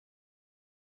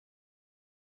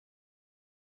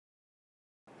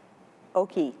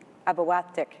Oki,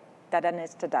 Abawatik,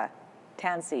 Dadanistada,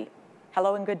 Tansi.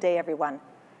 Hello and good day, everyone.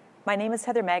 My name is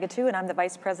Heather Magatu, and I'm the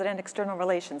Vice President, External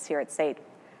Relations here at SAIT.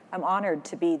 I'm honored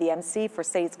to be the MC for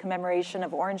SAIT's commemoration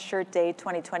of Orange Shirt Day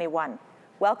 2021.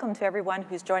 Welcome to everyone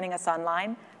who's joining us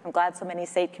online. I'm glad so many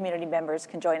SAIT community members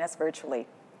can join us virtually.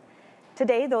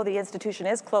 Today, though the institution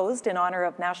is closed in honor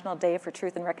of National Day for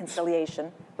Truth and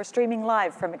Reconciliation, we're streaming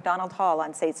live from McDonald Hall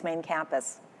on SAIT's main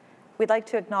campus. We'd like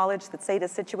to acknowledge that SAIT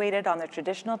is situated on the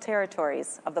traditional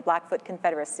territories of the Blackfoot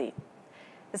Confederacy.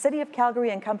 The city of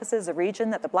Calgary encompasses a region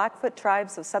that the Blackfoot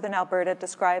tribes of southern Alberta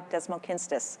described as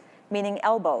Mokinstis, meaning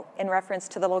elbow, in reference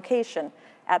to the location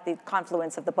at the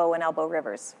confluence of the Bow and Elbow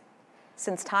rivers.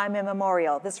 Since time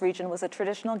immemorial, this region was a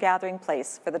traditional gathering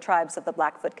place for the tribes of the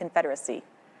Blackfoot Confederacy.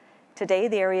 Today,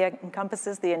 the area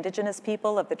encompasses the Indigenous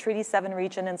people of the Treaty 7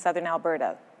 region in southern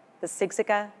Alberta, the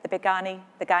Siksika, the Piikani,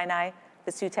 the Kainai,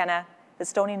 the Tsuut'ina, the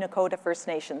Stoney Nakoda First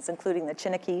Nations, including the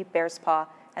Chiniki, Bearspaw,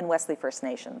 and Wesley First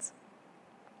Nations.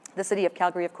 The city of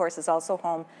Calgary, of course, is also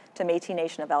home to Métis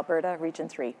Nation of Alberta, Region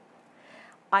 3.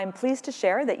 I'm pleased to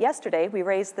share that yesterday we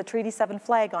raised the Treaty 7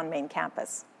 flag on main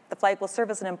campus. The flag will serve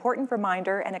as an important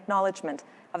reminder and acknowledgement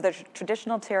of the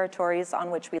traditional territories on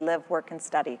which we live, work, and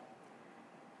study.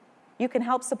 You can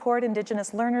help support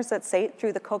Indigenous learners at SAIT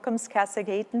through the Kokums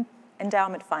Kasagayton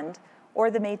Endowment Fund or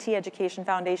the Métis Education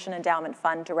Foundation Endowment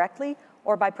Fund directly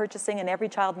or by purchasing an Every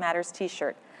Child Matters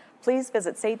t-shirt. Please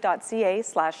visit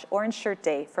sait.ca/Orange Shirt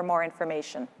Day for more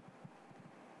information.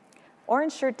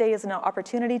 Orange Shirt Day is an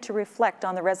opportunity to reflect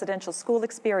on the residential school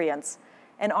experience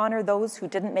and honor those who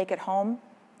didn't make it home,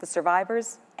 the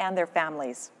survivors, and their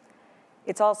families.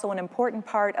 It's also an important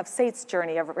part of SAIT's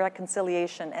journey of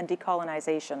reconciliation and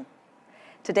decolonization.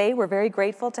 Today, we're very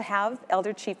grateful to have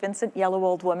Elder Chief Vincent Yellow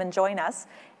Old Woman join us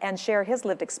and share his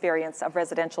lived experience of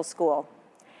residential school.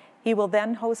 He will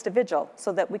then host a vigil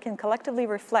so that we can collectively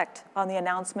reflect on the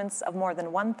announcements of more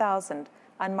than 1,000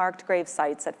 unmarked grave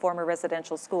sites at former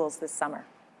residential schools this summer.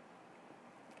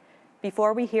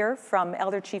 Before we hear from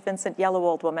Elder Chief Vincent Yellow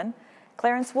Old Woman,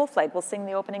 Clarence Wolfleg will sing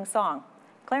the opening song.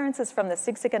 Clarence is from the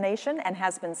Siksika Nation and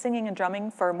has been singing and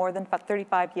drumming for more than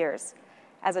 35 years.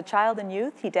 As a child and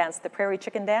youth, he danced the prairie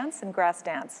chicken dance and grass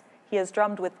dance. He has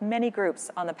drummed with many groups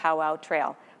on the Powwow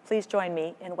Trail. Please join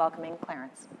me in welcoming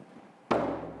Clarence.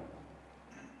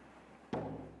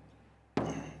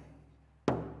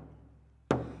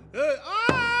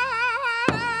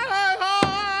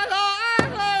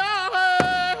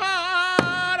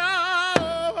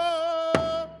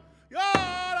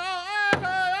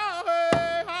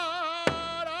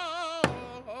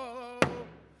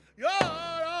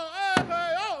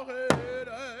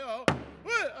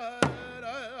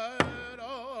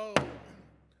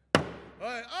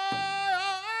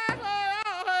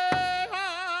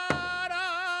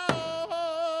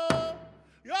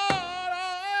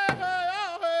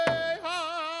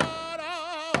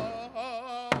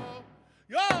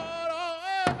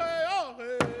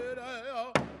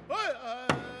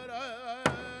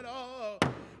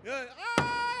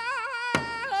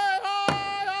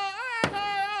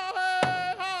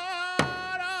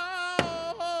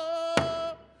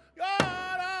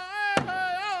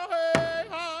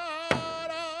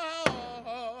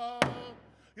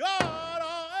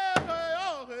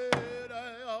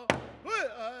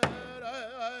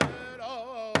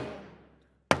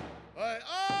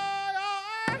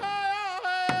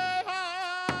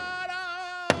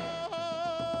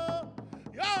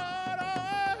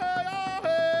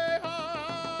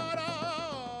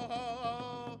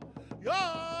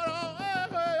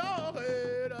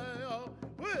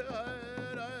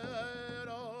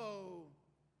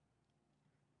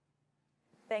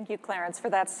 Thank you, Clarence, for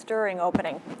that stirring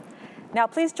opening. Now,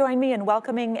 please join me in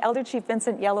welcoming Elder Chief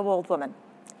Vincent Yellow Old Woman.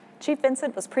 Chief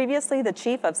Vincent was previously the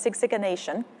chief of Siksika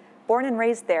Nation. Born and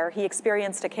raised there, he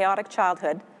experienced a chaotic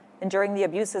childhood, enduring the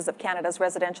abuses of Canada's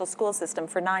residential school system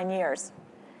for 9 years.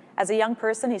 As a young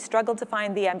person, he struggled to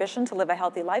find the ambition to live a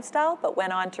healthy lifestyle, but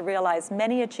went on to realize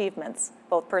many achievements,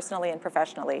 both personally and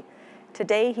professionally.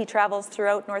 Today, he travels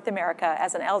throughout North America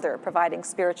as an elder, providing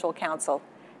spiritual counsel.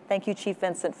 Thank you, Chief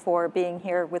Vincent, for being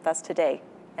here with us today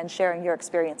and sharing your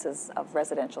experiences of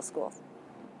residential schools.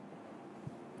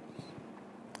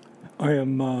 I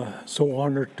am so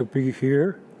honored to be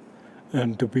here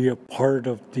and to be a part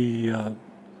of the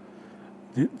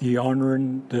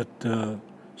honoring that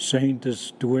Saint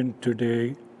is doing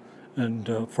today.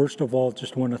 And first of all,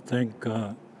 just want to thank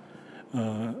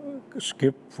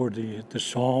Skip for the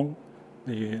song.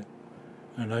 And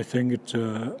I think it's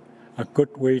a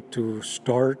good way to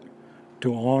start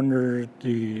to honor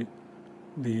the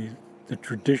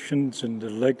traditions and the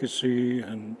legacy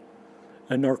and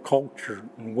and our culture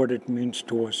and what it means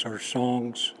to us, our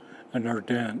songs and our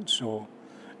dance. So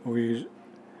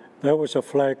that was a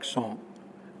flag song,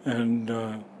 and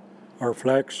our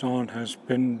flag song has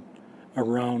been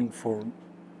around for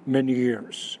many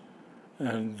years,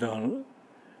 and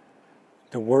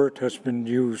the word has been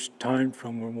used time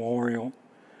from memorial,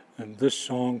 and this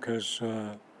song has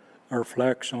our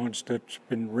flag songs that's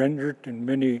been rendered in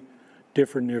many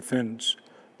different events.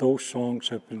 Those songs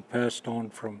have been passed on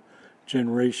from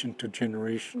generation to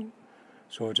generation.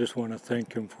 So I just want to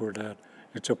thank him for that.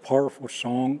 It's a powerful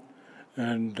song,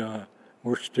 and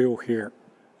we're still here.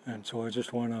 And so I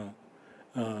just want to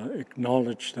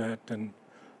acknowledge that and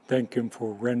thank him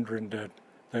for rendering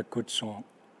that good song.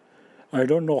 I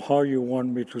don't know how you want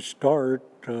me to start.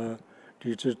 Do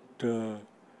you just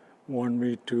want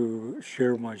me to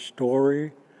share my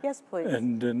story? Yes, please.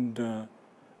 And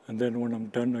then when I'm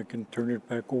done, I can turn it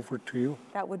back over to you.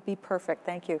 That would be perfect.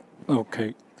 Thank you.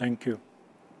 Okay, thank you.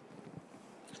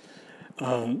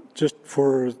 Just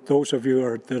for those of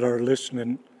you that are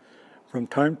listening, from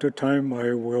time to time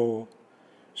I will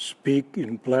speak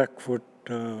in Blackfoot,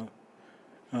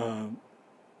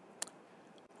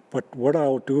 but what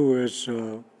I'll do is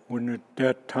when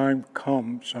that time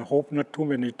comes, I hope not too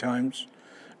many times,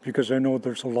 because I know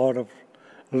there's a lot of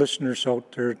listeners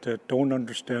out there that don't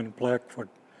understand Blackfoot,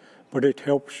 but it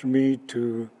helps me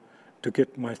to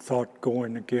get my thought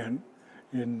going again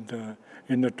in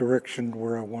the direction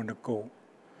where I want to go.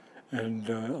 And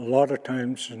a lot of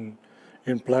times in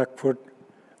Blackfoot,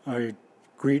 I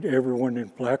greet everyone in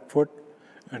Blackfoot,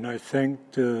 and I thank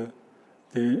the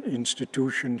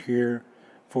institution here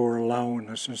for allowing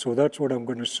us. And so that's what I'm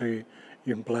going to say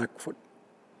in Blackfoot.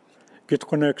 Kita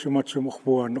konek sumatsu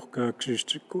mokbua nok ka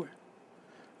ksistiko.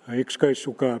 Ikskai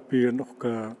suka pia nok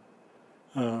ka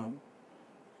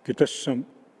kita sam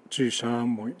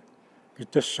tsisamoi.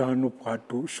 Kita sanu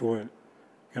patu soe.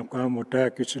 Yang kamo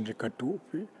takis ni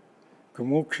katupi.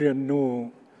 Kamuksian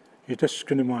no itas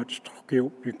kanimat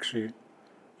stokio piksi.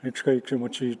 Ikskai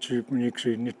ksimatsi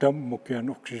niksi nitam mokian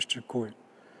oksistiko.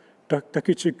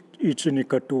 Takitsi itsini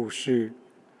katusi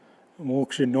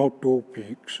moksi noto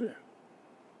piksi.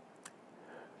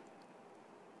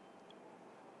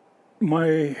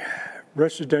 My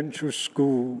residential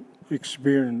school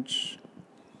experience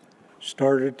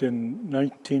started in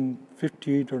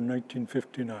 1958 or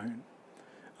 1959.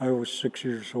 I was 6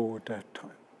 years old at that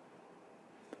time.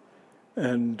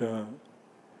 And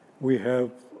we have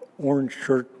Orange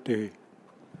Shirt Day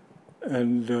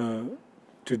and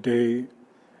today.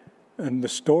 And the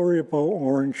story about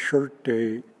Orange Shirt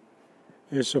Day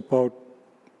is about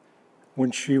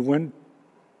when she went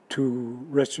to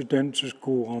residential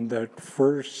school on that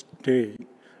first day,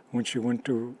 when she went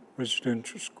to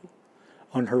residential school.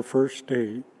 On her first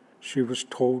day, she was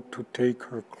told to take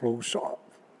her clothes off.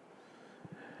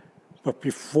 But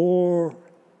before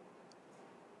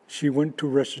she went to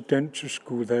residential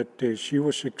school that day, she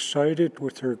was excited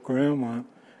with her grandma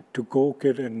to go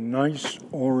get a nice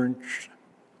orange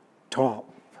top.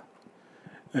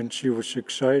 And she was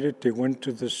excited. They went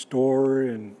to the store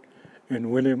in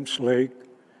Williams Lake,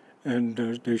 and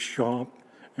they shopped,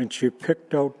 and she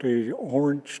picked out a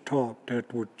orange top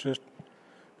that would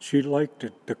she liked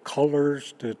it, the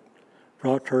colors that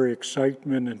brought her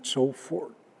excitement and so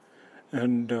forth.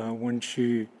 And when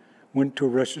she went to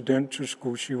residential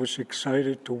school, she was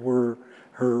excited to wear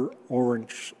her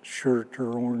orange shirt,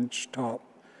 her orange top.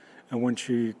 And when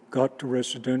she got to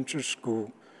residential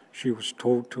school, she was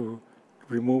told to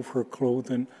remove her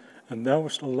clothing, and that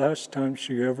was the last time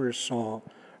she ever saw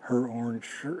her orange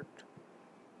shirt.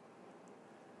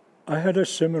 I had a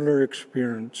similar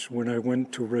experience when I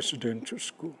went to residential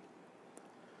school.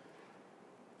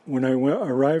 When I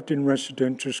arrived in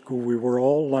residential school, we were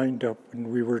all lined up and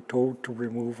we were told to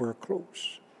remove our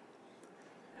clothes.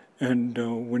 And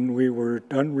when we were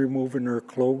done removing our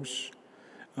clothes,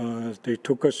 they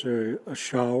took us a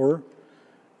shower,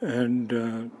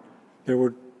 and there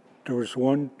was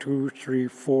 1, 2, 3,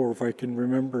 4, if I can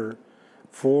remember,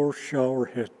 4 shower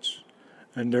heads,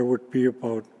 and there would be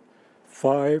about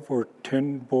 5 or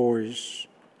 10 boys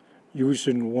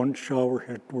using one shower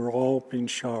head. We're all being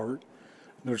showered.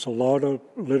 There's a lot of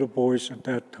little boys at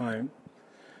that time,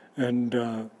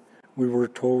 and we were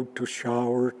told to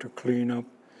shower, to clean up,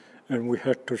 and we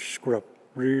had to scrub,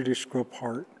 really scrub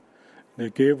hard. They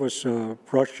gave us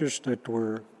brushes that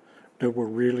were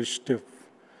really stiff,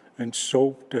 and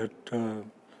soap that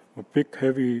a big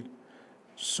heavy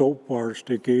soap bars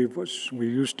they gave us. We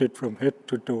used it from head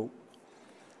to toe.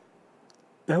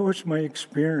 That was my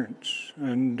experience,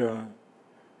 and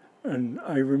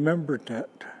I remembered that.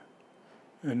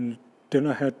 And then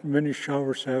I had many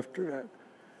showers after that.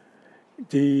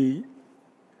 The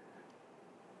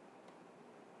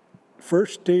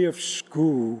first day of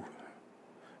school,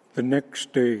 the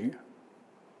next day,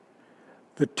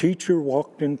 the teacher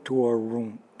walked into our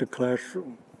room, the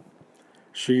classroom.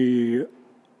 She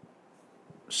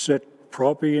said,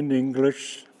 probably in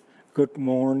English, "Good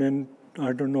morning."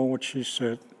 I don't know what she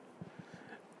said.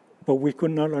 But we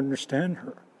could not understand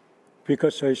her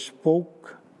because I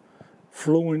spoke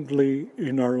fluently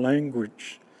in our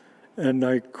language, and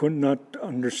I could not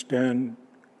understand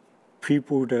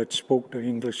people that spoke the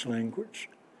English language.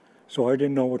 So I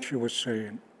didn't know what she was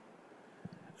saying.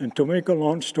 And to make a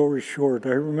long story short,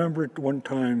 I remembered one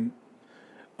time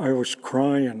I was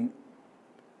crying,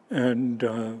 and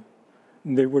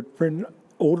they would bring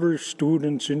older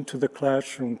students into the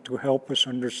classroom to help us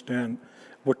understand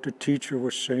what the teacher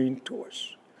was saying to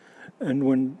us. And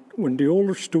when the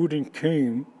older student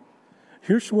came,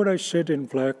 here's what I said in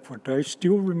Blackfoot. I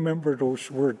still remember those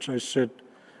words I said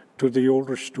to the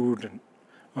older student.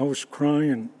 I was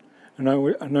crying, and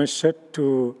I said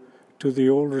to the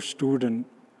older student,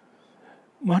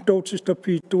 what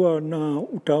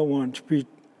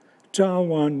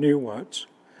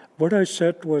I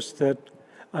said was that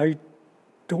I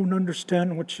don't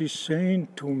understand what she's saying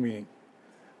to me.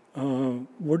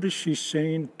 What is she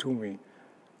saying to me?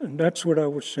 And that's what I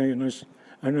was saying.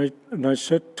 And I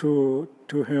said to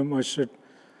him, I said,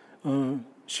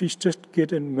 she's just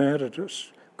getting mad at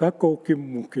us. And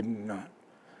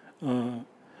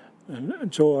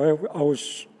so I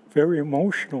was very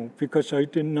emotional because I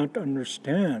did not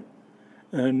understand.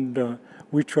 And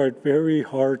we tried very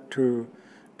hard to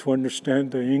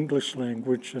understand the English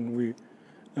language, and we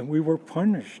were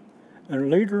punished.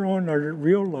 And later on, I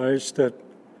realized that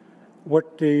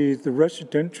what the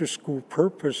residential school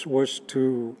purpose was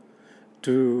to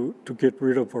get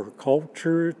rid of our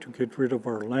culture, to get rid of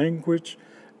our language,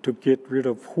 to get rid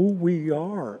of who we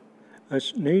are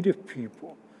as Native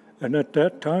people. And at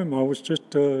that time, I was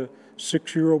just a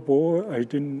 6-year-old boy. I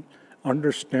didn't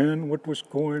understand what was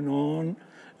going on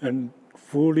and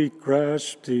fully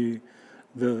grasp the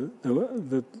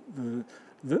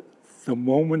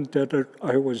moment that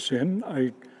I was in.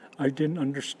 I didn't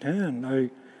understand.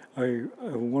 I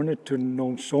wanted to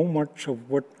know so much of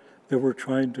what they were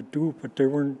trying to do, but they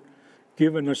weren't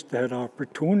giving us that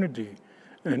opportunity.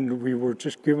 And we were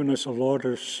just giving us a lot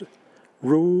of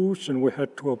rules, and we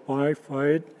had to abide by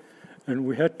it. And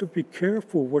we had to be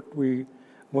careful what we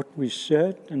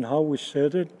said and how we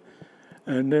said it.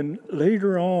 And then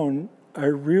later on,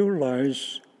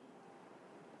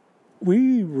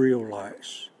 we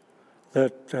realized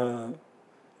that,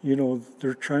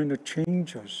 they're trying to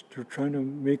change us. They're trying to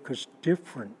make us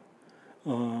different,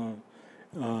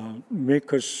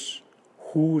 make us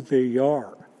who they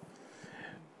are.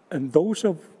 And those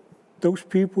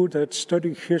people that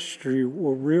study history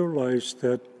will realize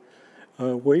that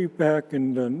way back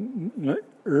in the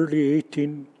early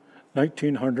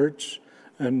 1900s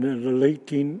and in the late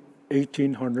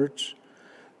 1800s,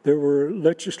 there were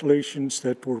legislations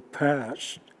that were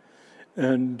passed,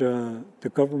 and the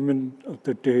government of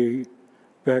the day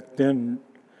back then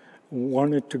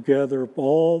wanted to gather up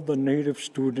all the Native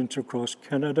students across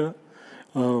Canada,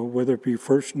 whether it be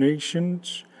First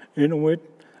Nations, Inuit,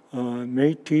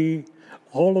 Métis,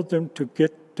 all of them, to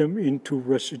get them into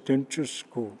residential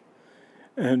school.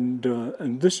 And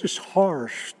this is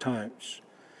harsh times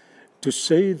to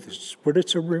say this, but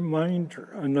it's a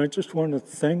reminder. And I just want to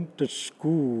thank the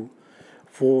school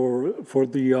for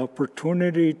the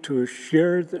opportunity to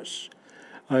share this.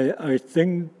 I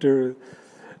think the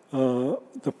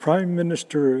Prime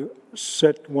Minister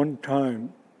said one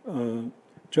time,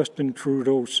 Justin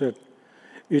Trudeau said,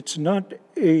 it's not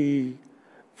a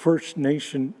First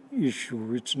Nation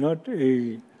issue. It's not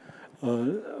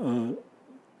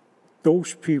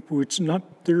those people, it's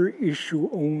not their issue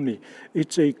only.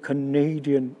 It's a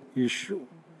Canadian issue.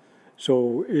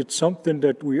 So it's something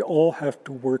that we all have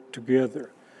to work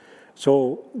together.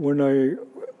 So when I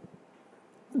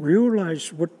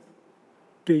realized what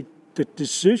the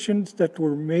decisions that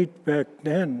were made back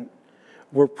then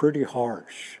were pretty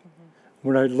harsh.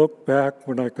 When I look back,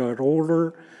 when I got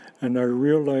older, and I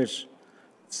realized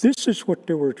this is what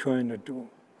they were trying to do.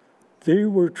 They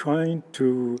were trying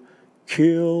to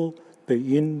kill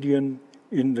the Indian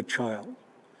in the child.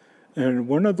 And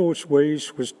one of those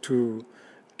ways was to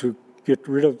get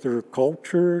rid of their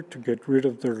culture, to get rid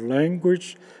of their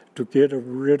language, to get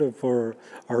rid of our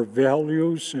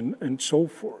values and so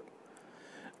forth.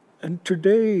 And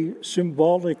today,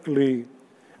 symbolically,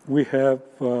 we have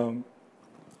 2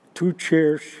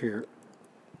 chairs here.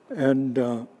 And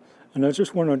And I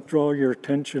just want to draw your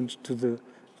attention to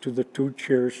the two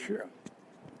chairs here.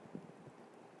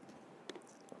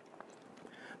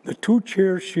 The two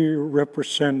chairs here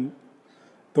represent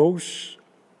those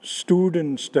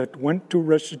students that went to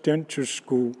residential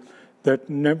school that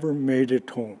never made it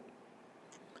home.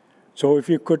 So if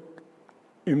you could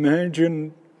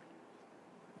imagine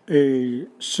a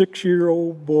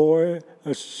 6-year-old boy, a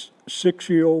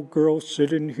 6-year-old girl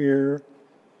sitting here,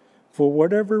 for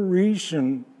whatever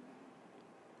reason,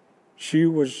 she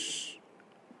was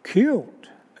killed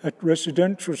at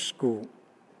residential school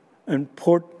and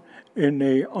put in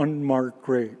an unmarked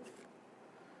grave.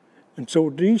 And so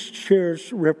these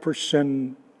chairs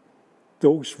represent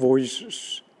those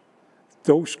voices,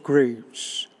 those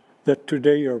graves that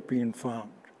today are being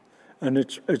found. And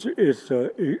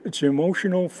it's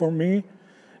emotional for me,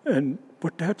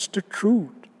 but that's the truth.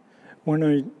 When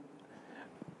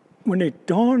it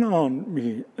dawned on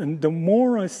me, and the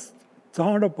more I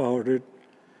thought about it,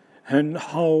 and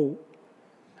how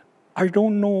I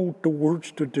don't know the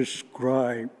words to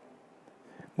describe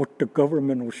what the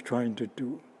government was trying to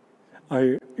do.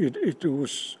 It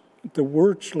was the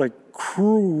words like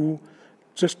cruel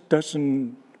just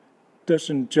doesn't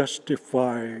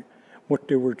justify what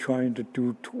they were trying to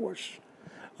do to us.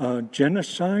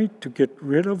 Genocide to get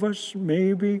rid of us,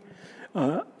 maybe,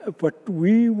 but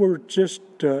we were just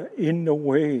in the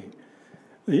way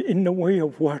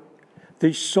of what?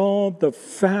 They saw the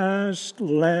vast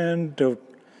land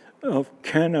of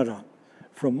Canada,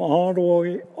 from all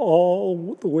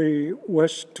the way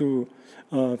west to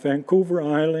Vancouver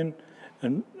Island,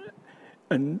 and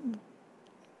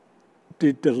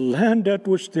the land that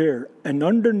was there, and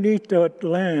underneath that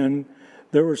land,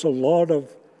 there was a lot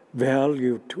of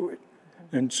value to it.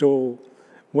 And so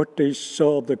what they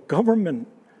saw, the government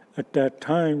at that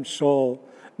time saw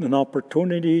an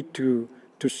opportunity to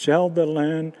sell the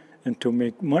land and to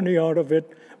make money out of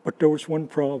it, but there was one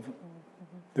problem.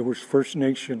 There was First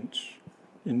Nations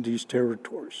in these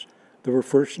territories. There were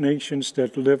First Nations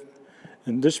that lived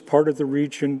in this part of the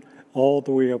region all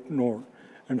the way up north.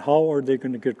 And how are they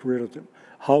going to get rid of them?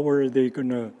 How are they going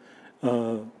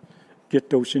to get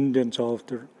those Indians out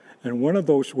there? And one of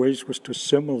those ways was to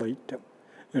assimilate them.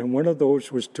 And one of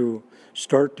those was to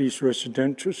start these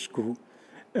residential schools.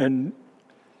 And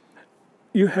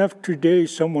you have today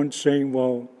someone saying,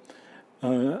 well,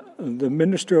 the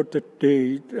minister of the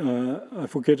day, I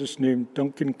forget his name,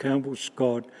 Duncan Campbell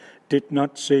Scott, did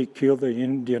not say kill the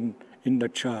Indian in the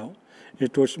child.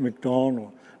 It was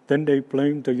McDonald. Then they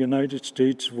blamed the United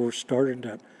States for starting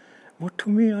that. Well, to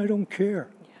me, I don't care.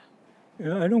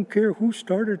 Yeah. I don't care who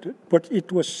started it. But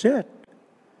it was said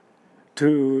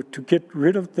to get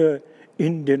rid of the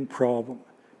Indian problem,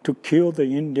 to kill the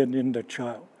Indian in the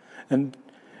child. And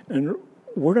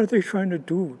what are they trying to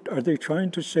do? Are they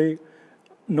trying to say,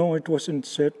 no, it wasn't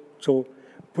said so?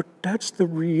 But that's the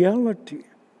reality.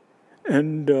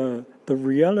 And the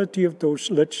reality of those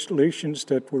legislations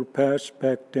that were passed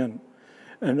back then.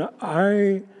 And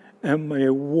I am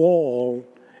a wall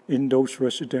in those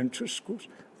residential schools.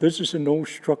 This is an old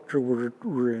structure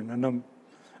we're in, and I'm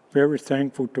very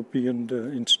thankful to be in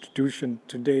the institution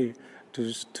today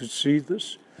to see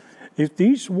this. If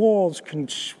these walls can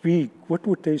speak, what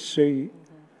would they say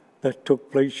that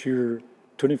took place here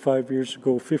 25 years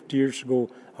ago, 50 years ago,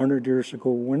 100 years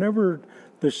ago? Whenever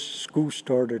this school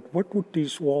started, what would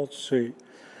these walls say?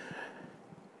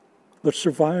 The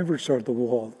survivors are the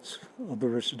walls of the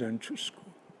residential school.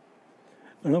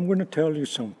 And I'm going to tell you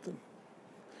something.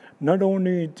 Not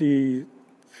only the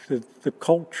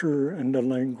culture and the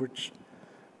language,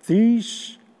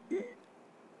 these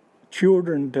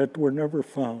children that were never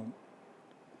found,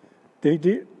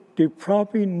 they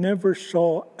probably never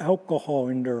saw alcohol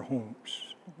in their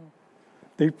homes.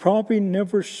 They probably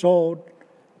never saw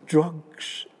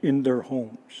drugs in their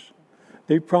homes.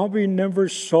 They probably never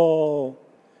saw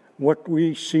what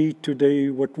we see today,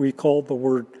 what we call the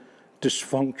word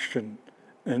dysfunction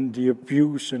and the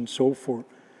abuse and so forth.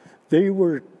 They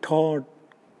were taught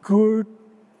good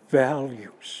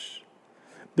values.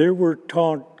 They were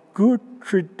taught good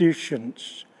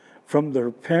traditions from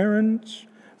their parents,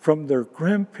 from their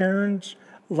grandparents,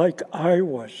 like I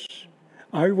was.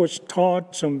 I was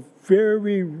taught some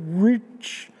very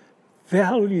rich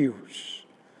values,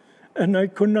 and I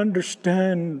couldn't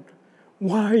understand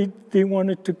why they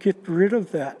wanted to get rid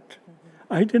of that.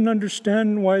 I didn't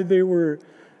understand why they were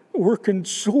working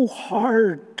so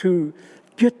hard to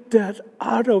get that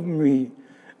out of me.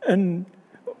 And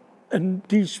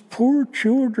these poor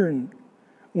children,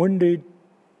 when they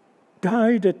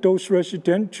died at those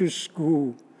residential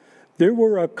schools, they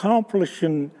were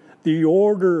accomplishing the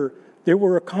order, they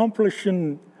were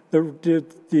accomplishing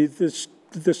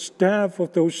the staff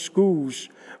of those schools,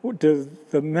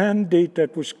 the mandate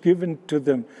that was given to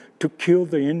them to kill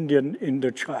the Indian in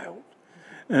the child,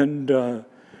 and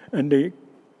they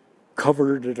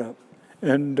covered it up,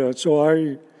 and so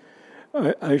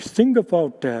I think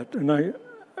about that, and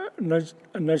as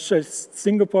I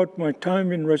think about my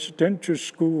time in residential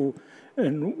school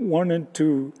and wanted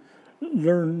to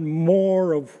learn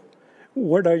more of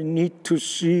what I need to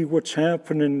see, what's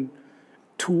happening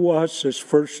to us as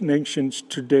First Nations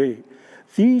today.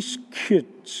 These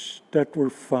kids that were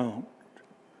found,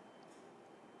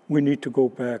 we need to go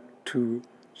back to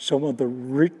some of the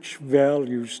rich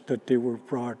values that they were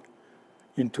brought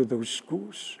into those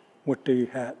schools, what they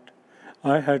had.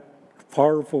 I had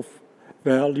powerful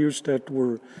values that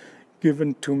were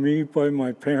given to me by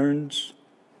my parents,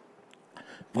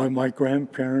 by my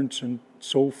grandparents, and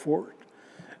so forth.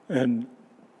 And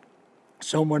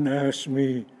someone asked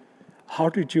me, how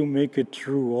did you make it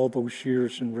through all those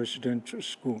years in residential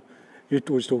school? It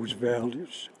was those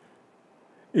values.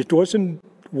 It wasn't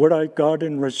what I got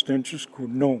in residential school,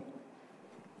 no.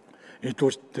 It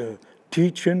was the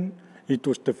teaching, it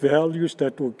was the values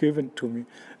that were given to me.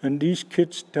 And these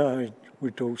kids died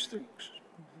with those things.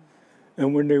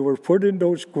 And when they were put in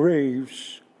those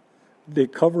graves, they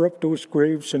cover up those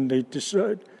graves and they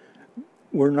decide,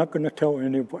 we're not going to tell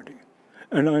anybody.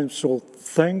 And I'm so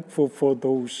thankful for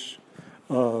those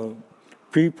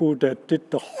people that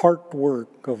did the hard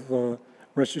work of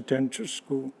residential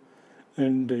school.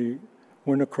 And they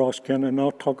went across Canada, and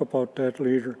I'll talk about that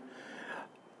later.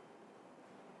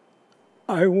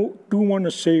 I do want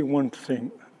to say one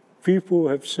thing. People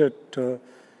have said,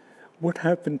 what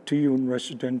happened to you in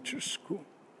residential school?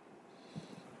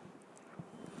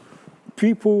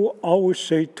 People always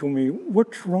say to me,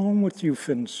 what's wrong with you,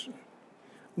 Vincent?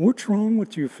 What's wrong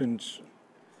with you, Vincent?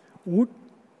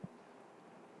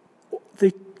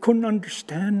 They couldn't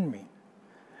understand me.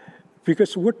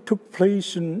 Because what took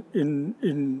place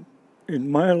in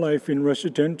my life in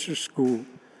residential school,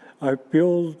 I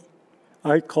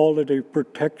call it a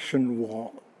protection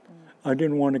wall. I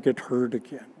didn't want to get hurt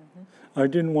again. I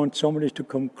didn't want somebody to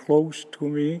come close to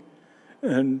me,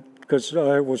 and because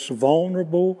I was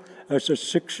vulnerable as a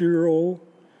 6-year-old,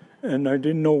 and I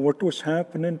didn't know what was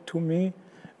happening to me.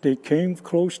 They came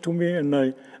close to me, and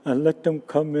I let them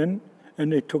come in,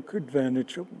 and they took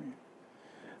advantage of me.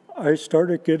 I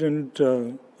started getting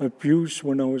abused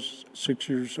when I was 6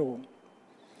 years old.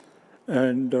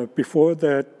 And before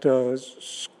that,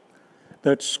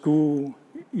 that school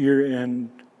year end,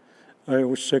 I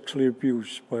was sexually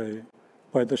abused by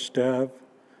the staff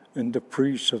and the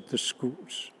priests of the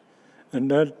schools.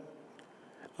 And that,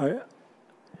 I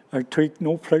take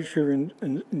no pleasure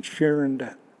in sharing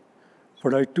that.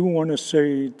 But I do want to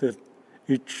say that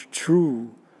it's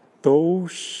true.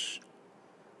 Those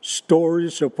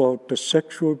stories about the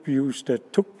sexual abuse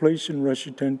that took place in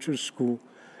residential school,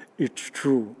 it's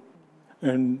true.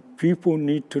 And people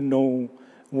need to know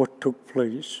what took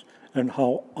place and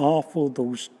how awful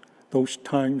those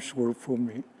times were for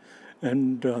me.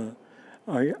 And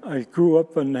I grew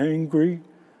up an angry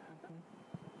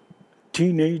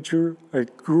teenager. I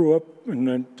grew up and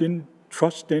I didn't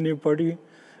trust anybody,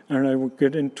 and I would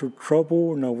get into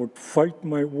trouble and I would fight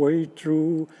my way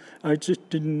through. I just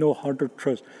didn't know how to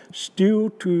trust. Still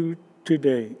to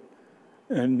today,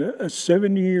 and at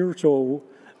 7 years old,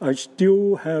 I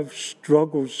still have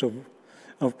struggles of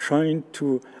trying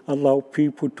to allow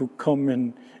people to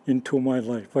come into my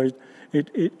life.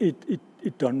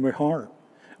 It done me harm,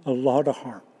 a lot of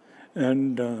harm.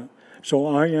 And so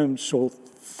I am so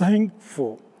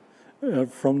thankful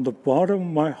from the bottom of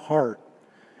my heart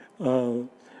of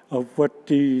what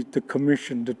the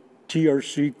commission, the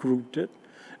TRC group did.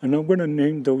 And I'm going to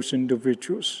name those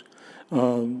individuals.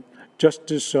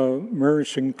 Justice Mary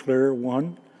Sinclair,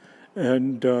 one,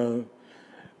 and the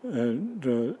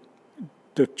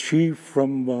chief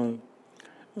from,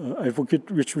 I forget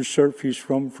which reserve he's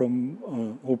from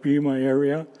Obima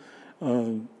area,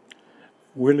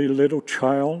 Willie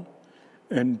Littlechild,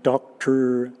 and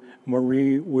Dr.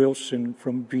 Marie Wilson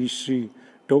from BC.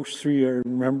 Those three I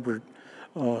remembered.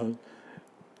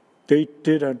 They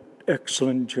did an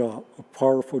excellent job, a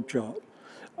powerful job.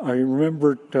 I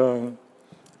remembered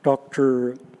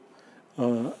Dr.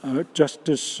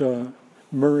 Justice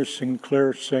Murray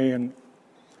Sinclair saying,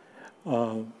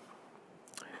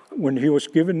 when he was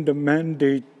given the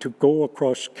mandate to go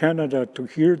across Canada to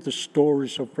hear the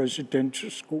stories of residential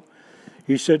school,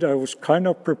 he said, I was kind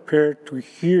of prepared to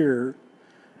hear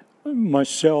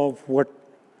myself what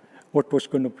was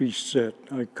going to be said.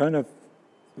 I kind of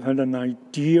had an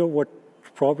idea what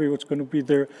probably was going to be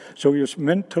there. So he was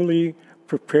mentally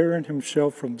preparing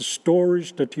himself from the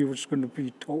stories that he was going to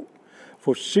be told.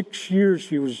 For 6 years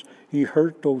he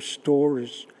heard those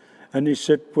stories. And he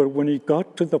said, but when he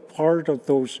got to the part of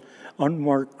those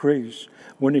unmarked graves,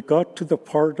 when he got to the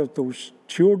part of those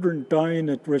children dying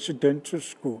at residential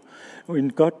school, when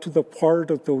he got to the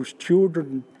part of those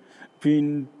children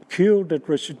being killed at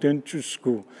residential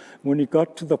school, when he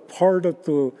got to the part of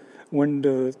when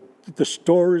the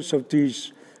stories of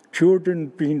these children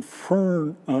being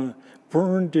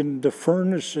burned in the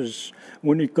furnaces,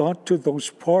 when he got to those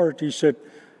parts, he said,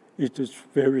 it is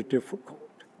very difficult.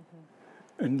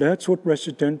 And that's what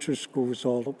residential school is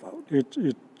all about.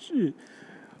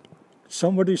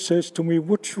 Somebody says to me,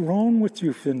 what's wrong with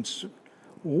you, Vincent?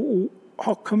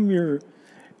 How come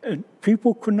and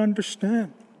people couldn't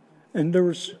understand. And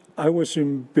I was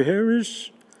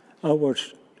embarrassed, I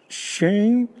was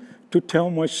ashamed to tell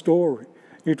my story.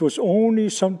 It was only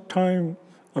some time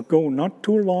ago, not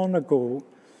too long ago,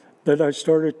 that I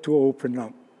started to open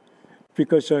up.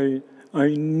 Because I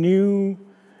knew,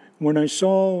 when I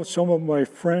saw some of my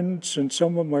friends and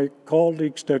some of my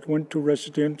colleagues that went to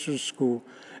residential school,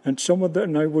 and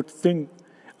I would think,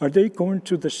 are they going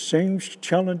through the same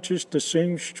challenges, the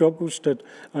same struggles that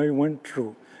I went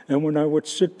through? And when I would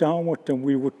sit down with them,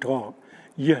 we would talk.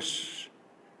 Yes,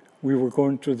 we were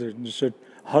going through this. And they said,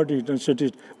 how did I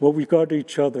said, well, we got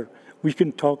each other. We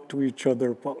can talk to each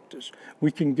other about this.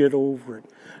 We can get over it.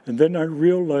 And then I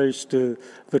realized the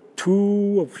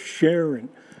tool of sharing.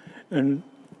 And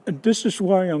this is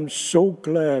why I'm so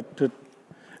glad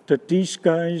that these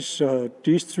guys,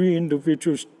 these three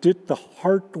individuals, did the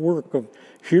hard work of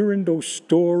hearing those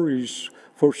stories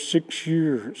for 6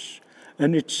 years.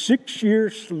 And it's 6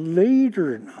 years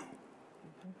later now.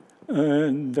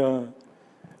 And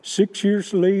 6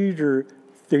 years later,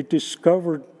 they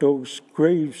discovered those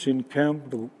graves in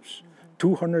Kamloops,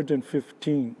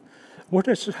 215. What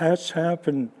has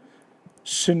happened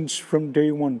since from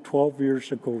day one, 12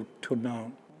 years ago to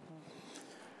now?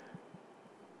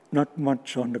 Not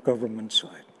much on the government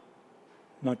side,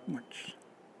 not much.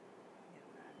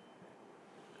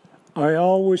 I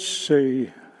always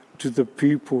say to the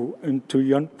people and to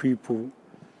young people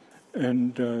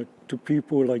and to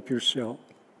people like yourself,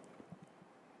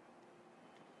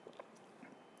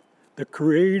 the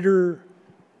Creator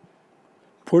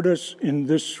put us in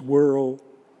this world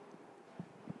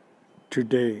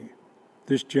today,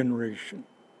 this generation.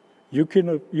 You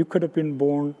could have been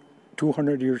born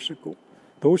 200 years ago.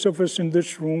 Those of us in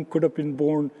this room could have been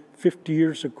born 50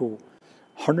 years ago,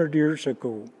 100 years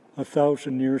ago,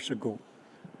 1,000 years ago.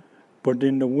 But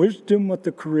in the wisdom of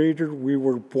the Creator, we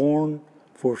were born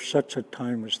for such a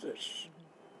time as this.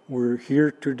 We're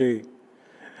here today,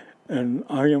 and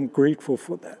I am grateful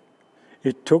for that.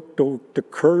 It took the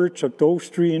courage of those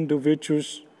three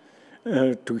individuals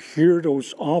to hear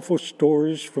those awful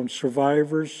stories from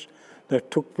survivors that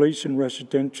took place in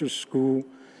residential school.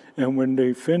 And when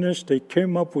they finished, they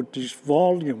came up with these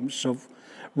volumes of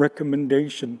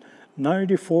recommendation,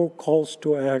 94 calls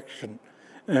to action.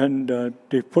 And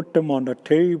they put them on the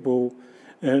table,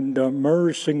 and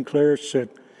Murray Sinclair said,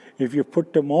 if you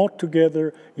put them all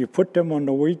together, you put them on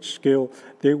the weight scale,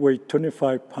 they weigh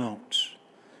 25 pounds.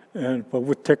 But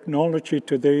with technology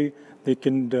today, they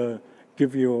can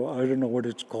give you, I don't know what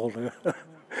it's called,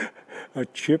 a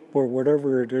chip or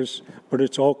whatever it is, but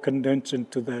it's all condensed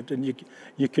into that, and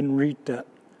you can read that.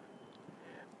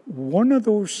 One of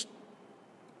those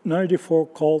 94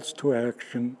 calls to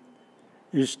action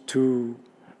is to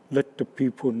let the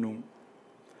people know.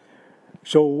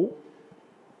 So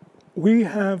we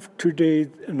have today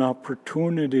an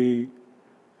opportunity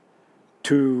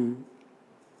to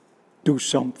do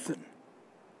something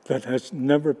that has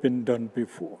never been done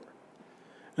before.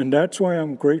 And that's why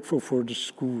I'm grateful for the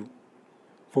school,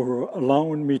 for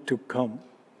allowing me to come,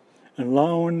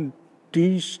 allowing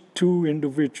these two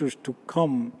individuals to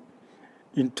come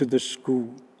into the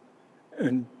school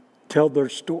and tell their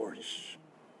stories,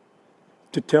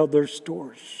 to tell their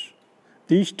stories.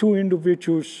 These two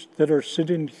individuals that are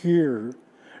sitting here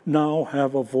now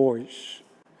have a voice.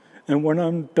 And when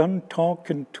I'm done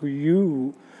talking to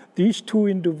you, these two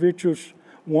individuals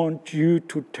want you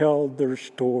to tell their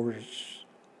stories.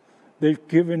 They've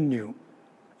given you.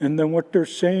 And then what they're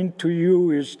saying to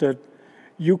you is that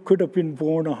you could have been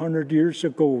born 100 years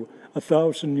ago,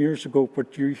 1,000 years ago,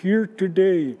 but you're here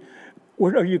today.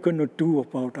 What are you going to do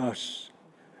about us?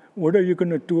 What are you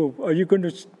going to do? Are you going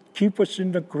to keep us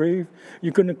in the grave?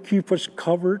 You're going to keep us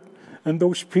covered? And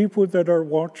those people that are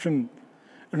watching,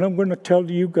 and I'm going to tell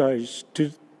you guys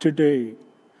today,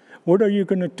 what are you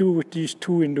going to do with these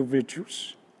two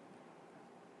individuals?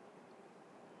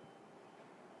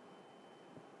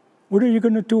 What are you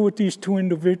going to do with these two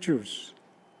individuals?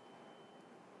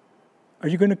 Are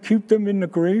you going to keep them in the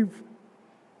grave?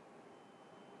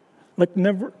 Like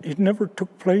it never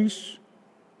took place?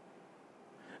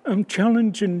 I'm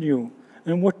challenging you.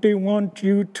 And what they want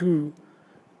you to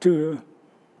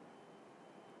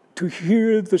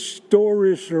hear the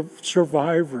stories of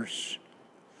survivors.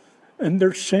 And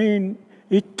they're saying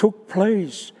it took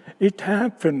place. It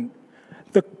happened.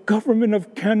 The government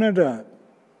of Canada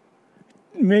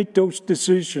made those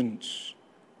decisions.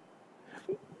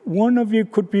 One of you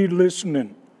could be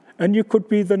listening, and you could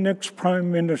be the next prime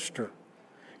minister.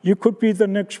 You could be the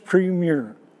next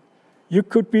premier. You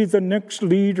could be the next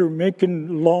leader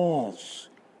making laws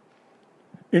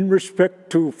in respect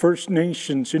to First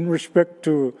Nations, in respect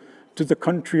to the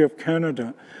country of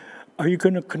Canada. Are you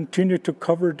going to continue to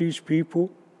cover these people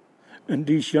and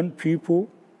these young people?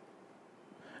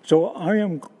 So I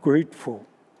am grateful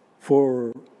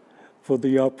for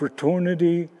the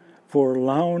opportunity, for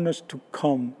allowing us to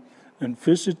come and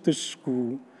visit the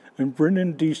school and bring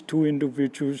in these two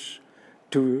individuals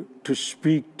to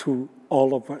speak to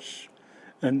all of us.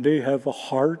 And they have a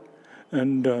heart,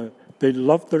 and they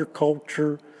love their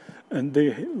culture, and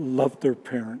they love their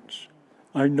parents.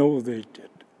 I know they did.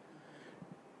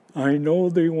 I know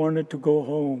they wanted to go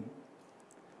home.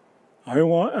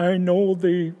 I know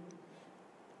they,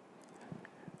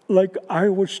 like I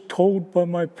was told by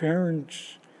my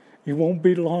parents, it won't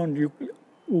be long,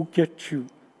 we'll get you.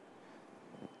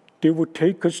 They would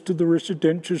take us to the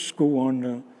residential school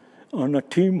on a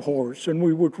team horse, and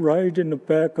we would ride in the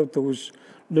back of those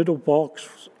little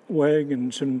box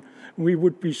wagons, and we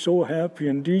would be so happy.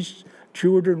 And these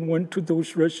children went to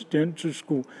those residential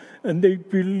schools, and they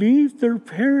believed their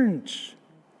parents.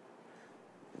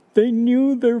 They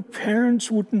knew their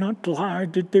parents would not lie,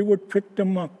 that they would pick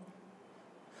them up.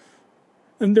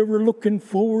 And they were looking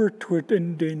forward to it,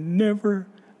 and they never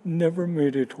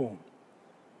made it home.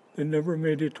 They never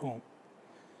made it home.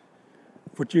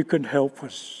 But you can help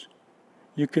us.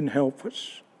 You can help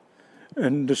us.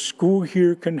 And the school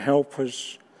here can help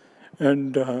us.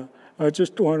 And I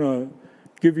just want to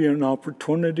give you an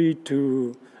opportunity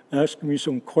to ask me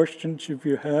some questions if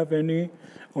you have any,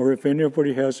 or if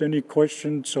anybody has any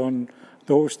questions on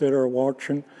those that are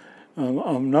watching.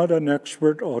 I'm not an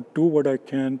expert. I'll do what I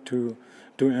can to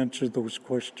answer those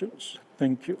questions.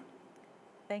 Thank you.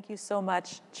 Thank you so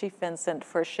much, Chief Vincent,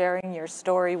 for sharing your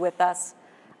story with us.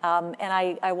 And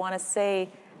I want to say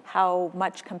how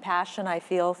much compassion I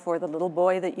feel for the little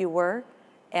boy that you were,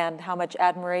 and how much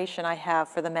admiration I have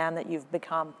for the man that you've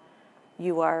become.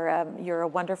 You're a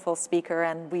wonderful speaker,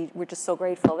 and we're just so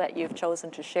grateful that you've chosen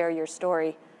to share your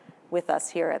story with us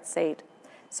here at SAIT.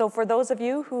 So for those of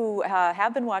you who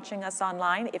have been watching us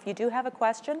online, if you do have a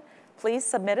question, please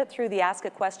submit it through the Ask a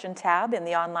Question tab in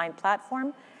the online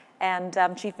platform. And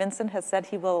Chief Vincent has said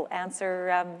he will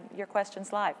answer your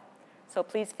questions live. So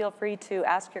please feel free to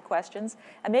ask your questions.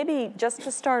 And maybe just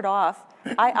to start off,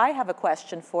 I have a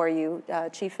question for you,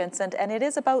 Chief Vincent, and it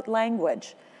is about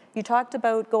language. You talked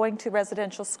about going to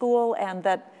residential school, and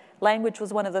that language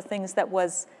was one of the things that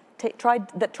was tried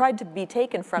to be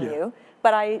taken from you.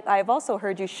 But I've also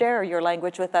heard you share your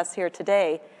language with us here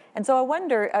today. And so I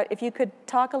wonder if you could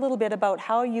talk a little bit about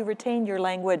how you retain your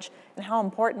language and how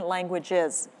important language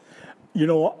is. You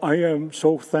know, I am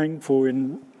so thankful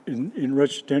in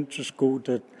residential school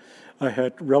that I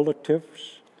had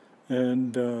relatives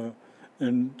and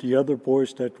the other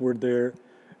boys that were there.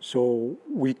 So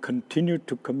we continued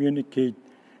to communicate,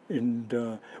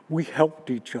 and we helped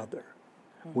each other.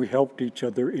 We helped each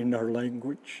other in our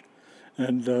language.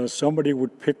 And somebody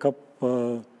would pick up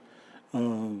or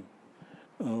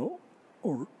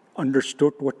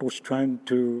understood what was trying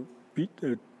to be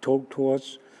told to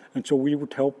us. And so we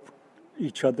would help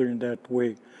each other in that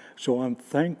way. So I'm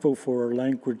thankful for our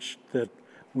language that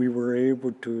we were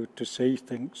able to say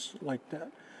things like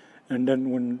that. And then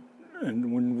when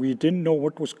we didn't know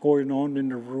what was going on in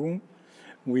the room,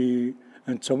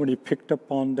 and somebody picked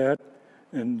up on that,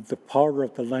 and the power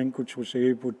of the language was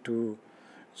able to,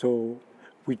 so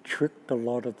we tricked a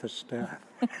lot of the staff.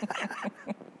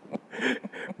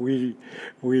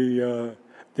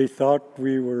 They thought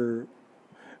we were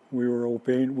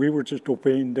obeying. We were just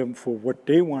obeying them for what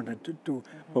they wanted to do,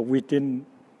 but we didn't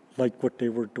like what they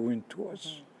were doing to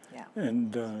us. Yeah.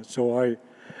 And so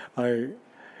I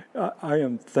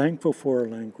am thankful for our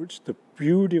language, the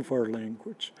beauty of our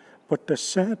language. But the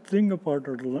sad thing about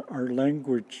our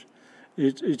language,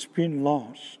 it's been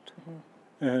lost,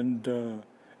 and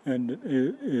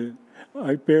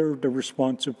I bear the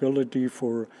responsibility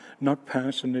for not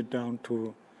passing it down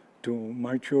to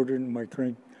my children, my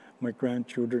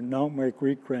grandchildren, now my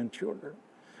great-grandchildren.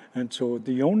 And so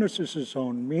the onus is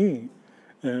on me,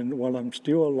 and while I'm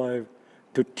still alive,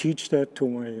 to teach that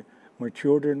to my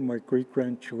children, my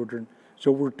great-grandchildren.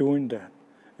 So we're doing that.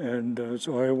 And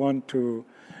so I want to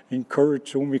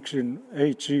encourage umiksin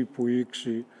eichi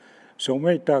puiksi. So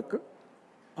may tak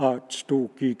stu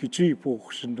ki kichi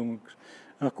puksindung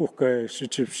ako kay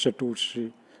sichip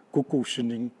satusi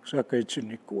kukusining sakay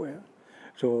chinikwe.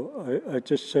 So I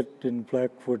just said in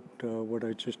Blackfoot what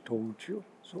I just told you.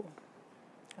 So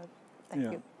Thank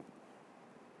you.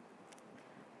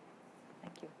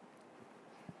 Thank you.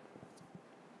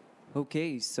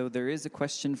 Okay, so there is a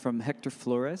question from Hector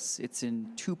Flores. It's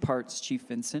in two parts, Chief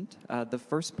Vincent. The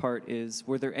first part is,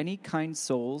 were there any kind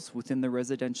souls within the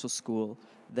residential school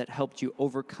that helped you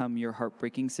overcome your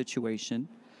heartbreaking situation?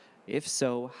 If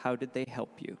so, how did they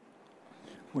help you?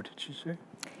 what did she say?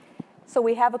 So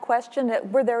we have a question.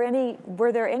 Were there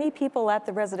any people at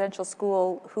the residential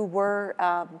school who were,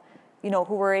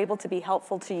 who were able to be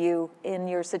helpful to you in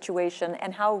your situation,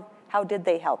 and how did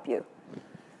they help you?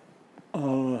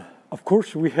 Of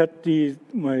course, we had the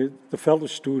fellow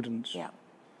students Yeah.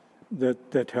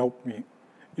 that helped me.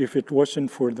 If it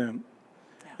wasn't for them,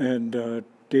 Yeah. and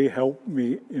they helped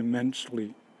me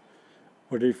immensely.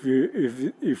 But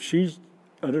if she's,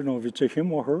 I don't know if it's a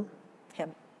him or her.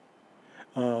 Him.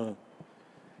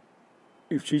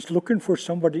 If she's looking for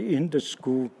somebody in the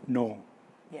school, no.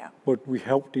 Yeah. But we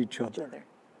helped each Each other. other.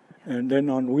 And then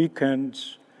on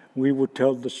weekends, we would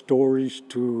tell the stories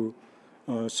to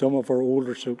some of our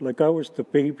older siblings. Like I was the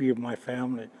baby of my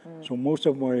family, so most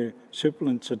of my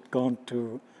siblings had gone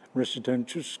to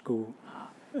residential school,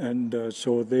 and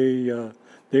so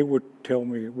they would tell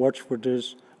me, watch for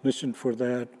this, listen for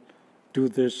that, do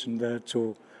this and that.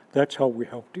 So that's how we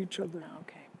helped each other.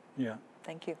 Okay. Yeah.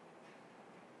 Thank you.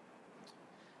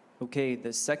 Okay,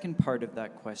 the second part of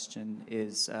that question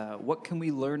is, what can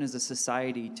we learn as a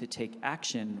society to take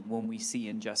action when we see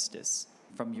injustice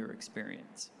from your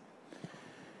experience?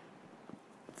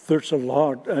 There's a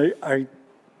lot.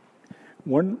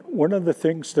 One of the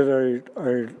things that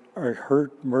I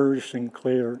heard Murray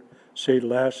Sinclair say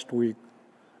last week,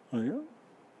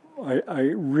 I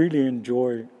really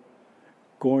enjoy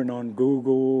going on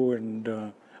Google,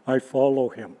 and I follow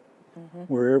him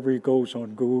wherever he goes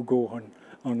on Google,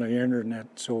 on the internet.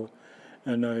 So,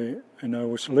 and I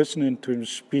was listening to him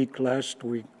speak last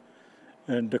week,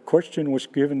 and the question was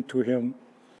given to him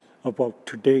about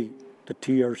today, the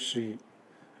TRC.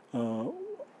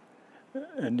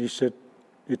 And he said,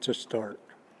 it's a start.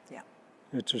 Yeah.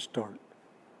 It's a start.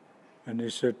 And he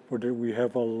said, but we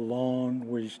have a long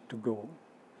ways to go.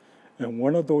 And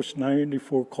one of those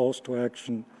 94 calls to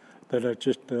action that I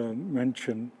just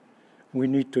mentioned, we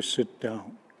need to sit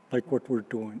down, like what we're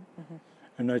doing.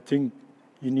 And I think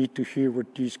you need to hear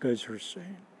what these guys are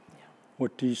saying,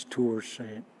 what these two are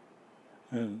saying.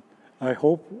 And I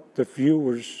hope the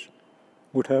viewers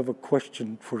would have a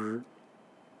question for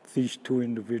these two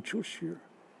individuals here.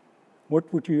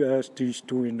 What would you ask these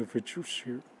two individuals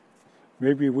here?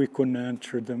 Maybe we couldn't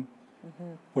answer them,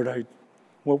 but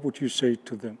what would you say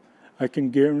to them? I can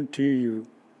guarantee you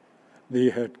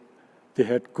they had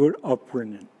good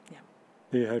upbringing. Yeah.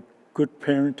 They had good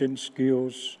parenting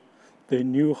skills. They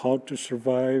knew how to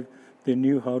survive. They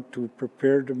knew how to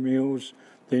prepare the meals.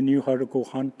 They knew how to go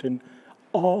hunting.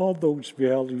 All those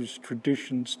values,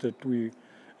 traditions that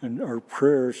and our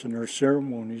prayers and our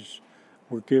ceremonies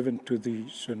were given to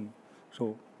these. And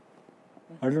so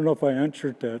I don't know if I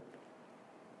answered that.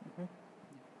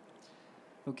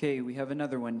 Okay, we have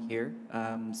another one here.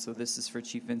 So this is for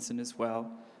Chief Vincent as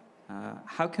well.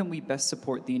 How can we best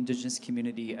support the Indigenous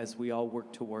community as we all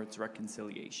work towards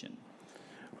reconciliation?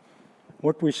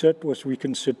 What we said was we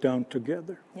can sit down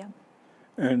together. Yeah.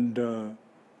 And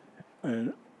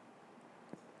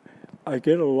I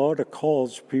get a lot of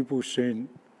calls, people saying,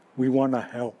 we want to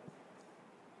help.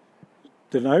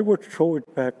 Then I would throw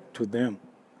it back to them.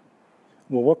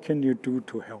 Well, what can you do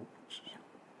to help us?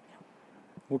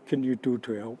 What can you do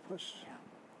to help us?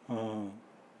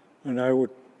 And I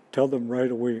would tell them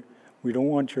right away, we don't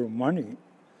want your money,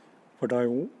 but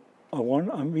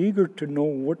I'm eager to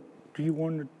know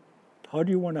how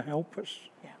do you want to help us?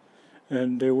 Yeah.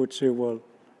 And they would say, well,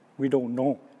 we don't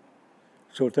know.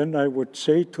 So then I would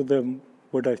say to them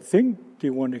what I think they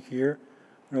want to hear,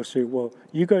 and I'll say, well,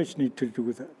 you guys need to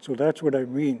do that. So that's what I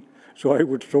mean. So I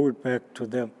would throw it back to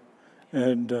them.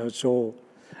 And so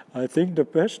I think the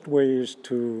best way is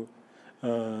to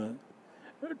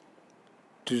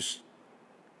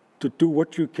do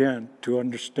what you can to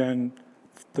understand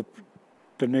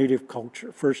the Native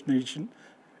culture, First Nation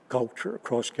culture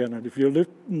across Canada. If you live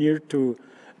near to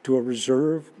a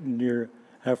reserve,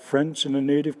 have friends in a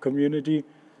Native community,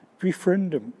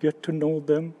 befriend them, get to know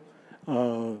them,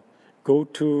 go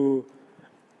to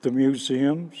the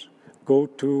museums, go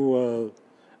to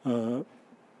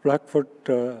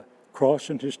Blackfoot Cross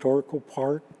and Historical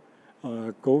Park,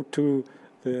 go to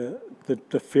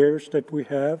the fairs that we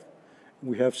have.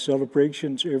 We have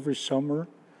celebrations every summer.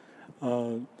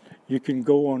 You can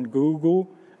go on Google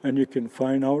and you can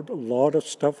find out a lot of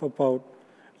stuff about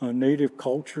Native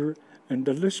culture, and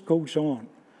the list goes on.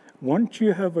 Once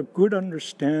you have a good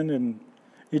understanding,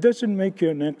 it doesn't make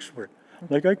you an expert.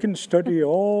 Like I can study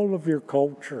all of your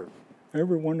culture,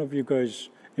 every one of you guys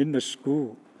in the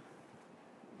school.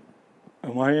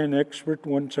 Am I an expert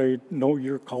once I know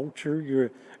your culture,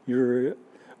 your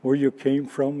where you came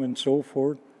from and so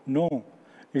forth? No.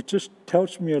 It just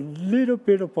tells me a little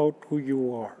bit about who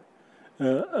you are,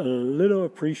 a little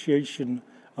appreciation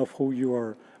of who you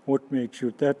are, what makes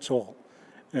you, that's all.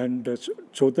 And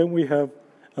so then we have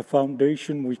a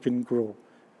foundation we can grow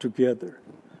together.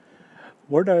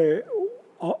 What I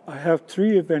have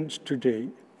 3 events today.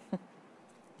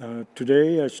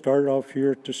 Today I start off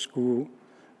here at the school.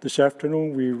 This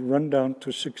afternoon we run down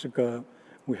to Siksika.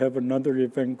 We have another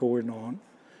event going on.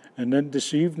 And then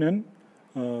this evening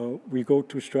we go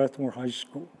to Strathmore High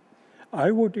School.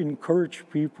 I would encourage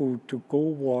people to go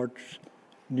watch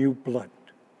New Blood.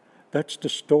 That's the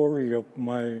story of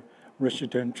my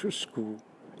residential school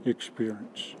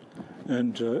experience.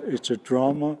 And it's a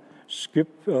drama. Skip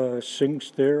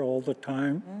sings there all the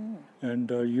time.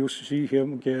 And you see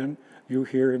him again, you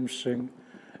hear him sing.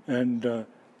 And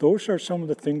those are some of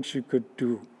the things you could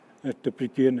do at the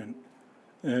beginning.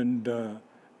 And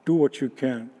do what you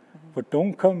can. But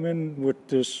don't come in with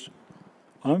this,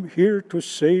 I'm here to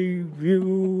save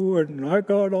you, and I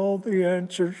got all the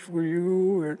answers for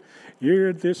you, and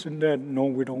you're this and that. No,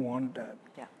 we don't want that.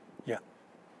 Yeah. Yeah.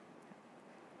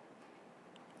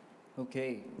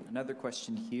 Okay, another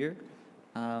question here.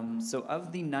 So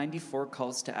of the 94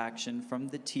 calls to action from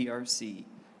the TRC,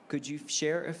 could you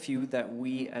share a few that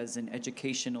we as an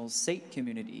educational SAIT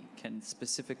community can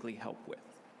specifically help with?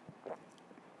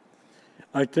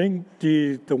 I think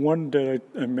the one that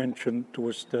I mentioned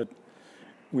was that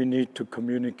we need to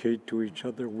communicate to each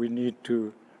other. We need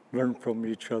to learn from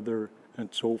each other and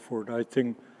so forth. I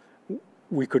think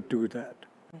we could do that.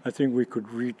 I think we could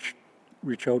reach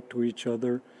out to each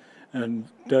other, and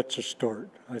that's a start.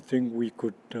 I think we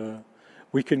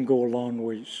can go a long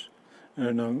ways.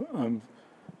 And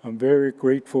I'm very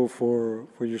grateful for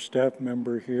your staff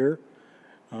member here,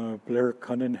 Blair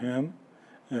Cunningham,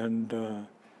 and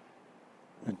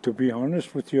to be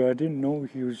honest with you, I didn't know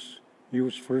he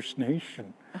was First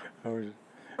Nation.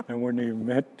 And when he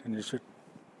met, and he said,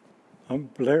 I'm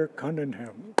Blair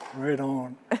Cunningham, right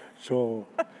on. So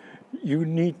you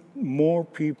need more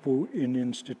people in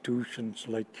institutions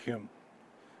like him.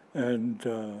 And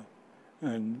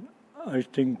I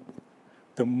think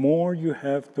the more you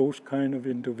have those kind of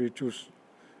individuals,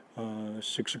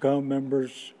 Siksika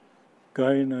members,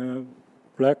 Guyana,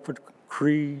 Blackfoot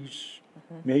Crees,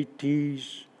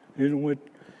 Métis, you know what?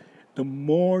 The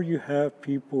more you have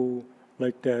people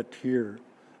like that here,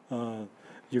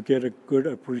 you get a good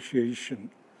appreciation.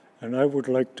 And I would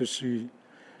like to see,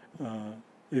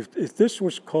 if this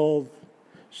was called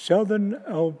Southern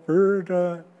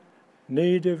Alberta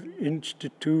Native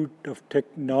Institute of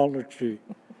Technology,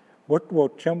 what will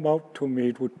jump out to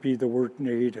me would be the word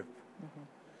native.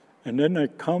 And then I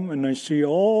come and I see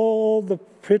all the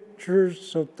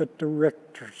pictures of the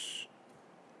directors.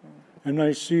 And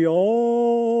I see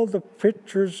all the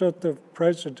pictures of the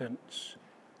presidents.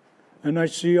 And I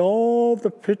see all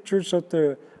the pictures of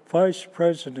the vice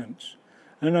presidents.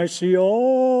 And I see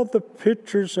all the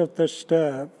pictures of the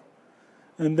staff.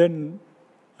 And then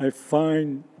I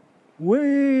find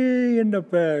way in the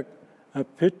back a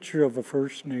picture of a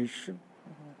First Nation.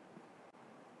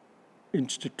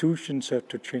 Institutions have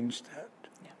to change that.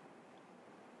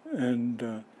 Yeah.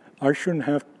 And I shouldn't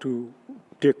have to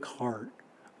dig hard.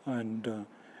 And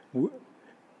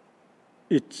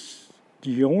it's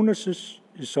the onus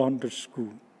is on the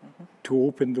school to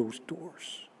open those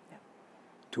doors. Yeah.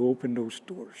 To open those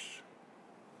doors.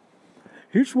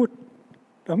 Here's what,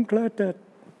 I'm glad that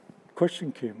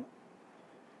question came up.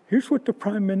 Here's what the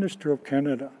Prime Minister of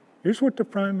Canada,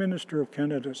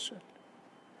 said.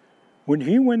 When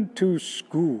he went to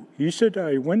school, he said,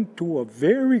 I went to a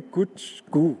very good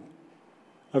school.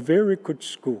 A very good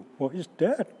school. Well, his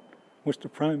dad was the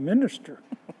Prime Minister.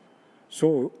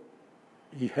 So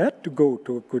he had to go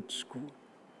to a good school.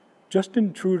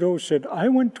 Justin Trudeau said, I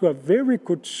went to a very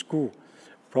good school.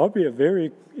 Probably a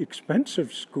very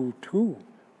expensive school too,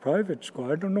 private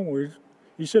school, I don't know.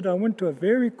 He said, I went to a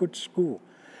very good school.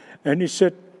 And he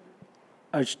said,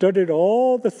 I studied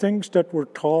all the things that were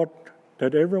taught,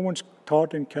 that everyone's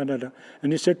taught in Canada.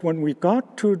 And he said, when we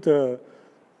got to the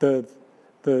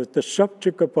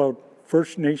subject about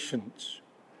First Nations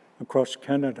across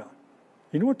Canada,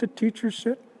 you know what the teacher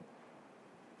said?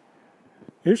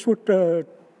 Here's what the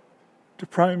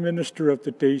Prime Minister of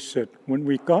the day said. When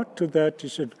we got to that, he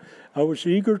said, I was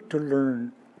eager to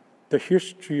learn the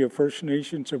history of First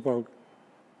Nations about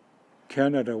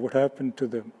Canada, what happened to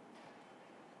them.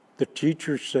 The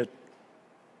teacher said,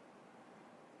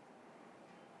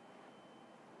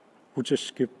 we'll just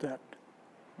skip that.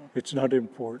 It's not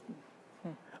important.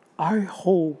 I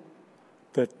hope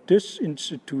that this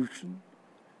institution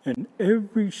and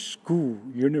every school,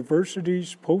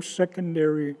 universities,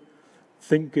 post-secondary,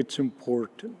 think it's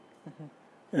important.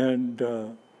 And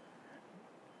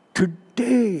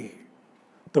today,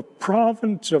 the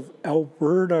province of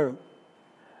Alberta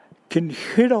can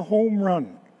hit a home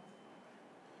run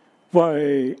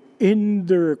by, in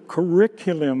their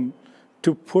curriculum,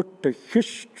 to put the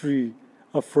history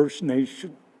of First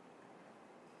Nation.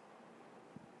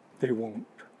 They won't.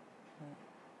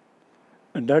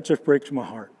 And that just breaks my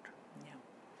heart. Yeah.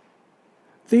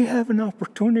 They have an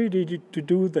opportunity to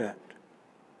do that.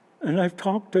 And I've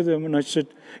talked to them and I said,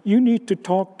 you need to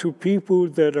talk to people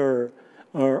that are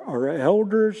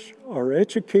elders, are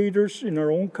educators in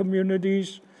our own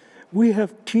communities. We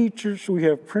have teachers, we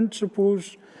have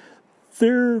principals.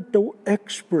 They're the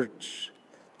experts.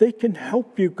 They can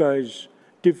help you guys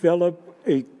develop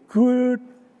a good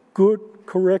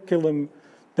curriculum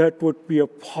that would be a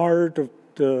part of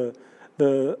the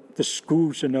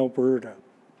schools in Alberta.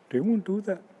 They won't do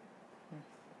that.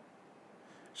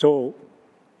 So,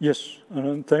 yes, and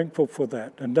I'm thankful for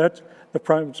that. And that's the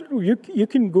prime. You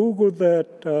can Google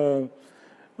that.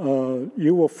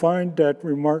 You will find that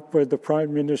remark by the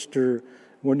Prime Minister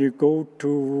when you go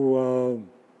to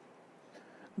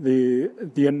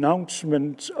the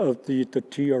announcements of the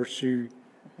TRC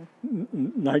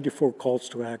 94 calls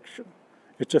to action.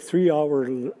 It's a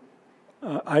 3-hour.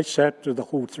 I sat through the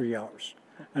whole 3 hours,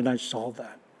 and I saw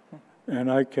that,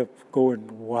 and I kept going,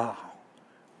 wow.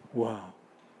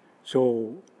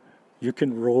 So you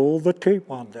can roll the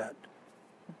tape on that.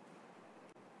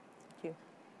 Thank you.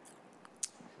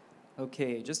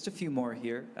 Okay, just a few more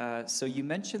here. So you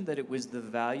mentioned that it was the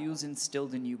values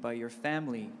instilled in you by your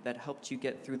family that helped you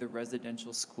get through the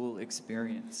residential school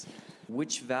experience.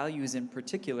 Which values in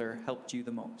particular helped you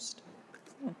the most?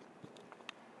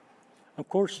 Of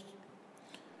course,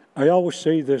 I always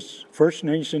say this, First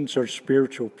Nations are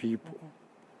spiritual people.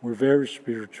 We're very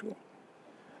spiritual.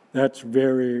 That's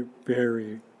very,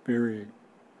 very, very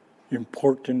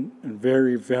important and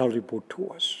very valuable to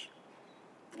us.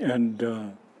 And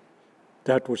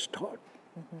that was taught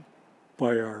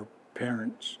by our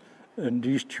parents. And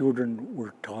these children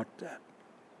were taught that.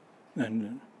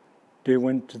 And they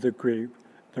went to the grave.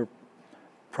 They're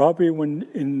probably when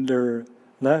in their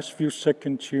last few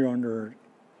seconds here on earth,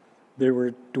 they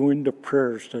were doing the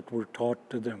prayers that were taught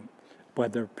to them by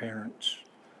their parents.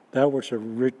 That was a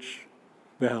rich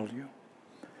value.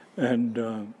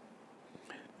 And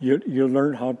you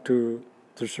learn how to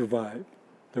survive.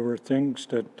 There were things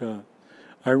that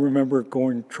I remember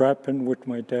going trapping with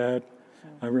my dad.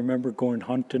 I remember going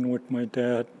hunting with my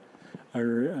dad. I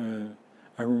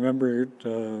remember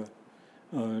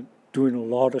doing a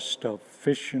lot of stuff,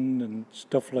 fishing and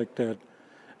stuff like that.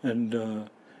 And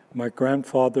my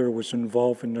grandfather was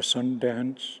involved in the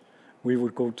Sundance. We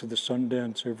would go to the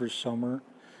Sundance every summer.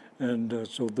 And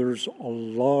so there's a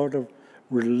lot of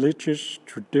religious,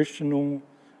 traditional,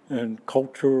 and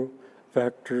cultural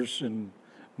factors. And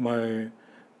my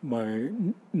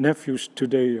nephews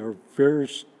today are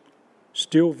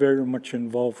still very much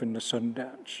involved in the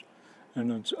Sundance.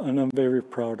 And I'm very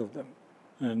proud of them.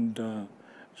 And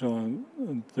so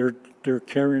they're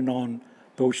carrying on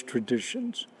those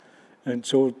traditions. And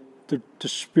so the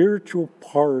spiritual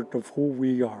part of who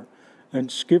we are,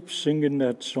 and Skip singing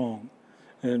that song,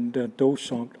 and those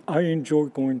songs, I enjoy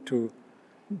going to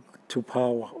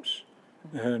powwows,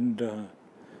 and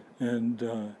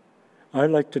I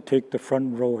like to take the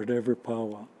front row at every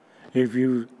powwow. If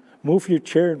you move your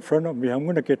chair in front of me, I'm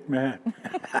going to get mad,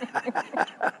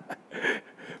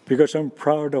 because I'm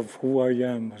proud of who I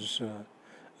am as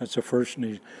a First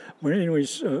Nation. But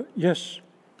anyways, yes.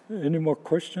 Any more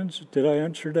questions? Did I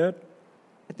answer that?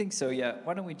 I think so, yeah.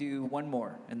 Why don't we do one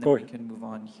more, and then we can move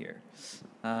on here.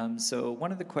 So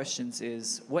one of the questions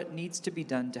is, what needs to be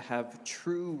done to have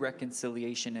true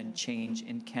reconciliation and change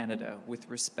in Canada with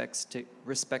respect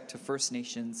to First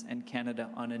Nations and Canada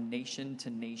on a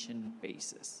nation-to-nation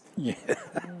basis? Yeah.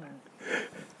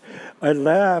 I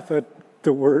laugh at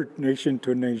the word nation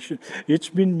to nation. It's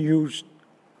been used,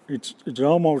 it's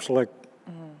almost like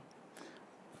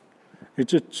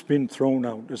it's just been thrown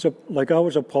out. Like I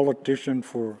was a politician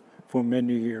for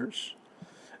many years,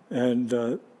 and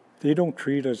they don't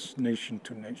treat us nation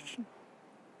to nation.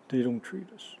 They don't treat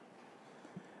us.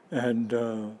 And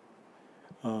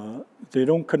they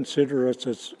don't consider us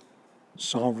as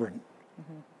sovereign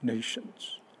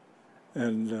nations.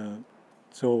 And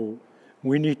so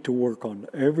we need to work on,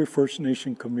 every First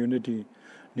Nation community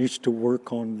needs to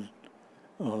work on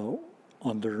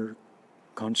their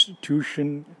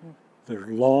constitution, their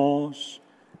laws,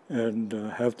 and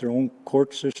have their own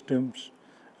court systems.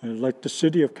 And like the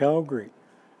city of Calgary,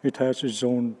 it has its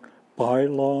own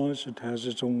bylaws, it has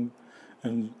its own,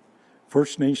 and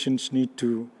First Nations need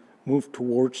to move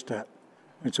towards that.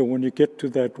 And so when you get to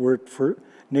that word for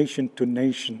nation to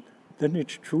nation, then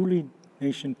it's truly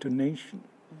nation to nation.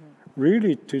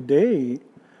 Really, today,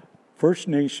 First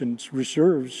Nations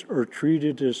reserves are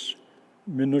treated as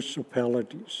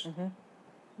municipalities.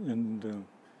 And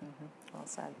Well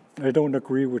said. I don't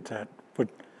agree with that. But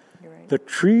You're right. the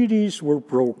treaties were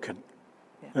broken.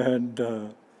 And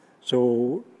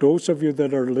so those of you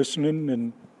that are listening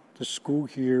in the school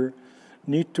here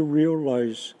need to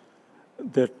realize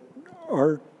that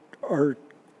our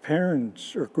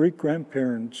parents, our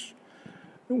great-grandparents,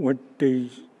 what they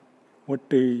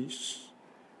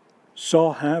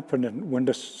saw happening when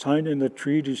the signing of the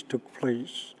treaties took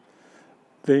place,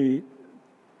 they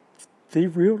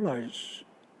realized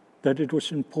that it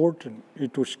was important,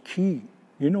 it was key.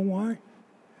 You know why?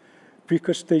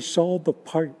 Because they saw the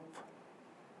pipe,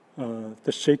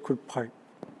 the sacred pipe.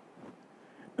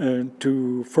 And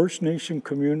to First Nation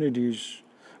communities,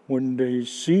 when they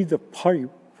see the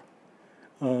pipe,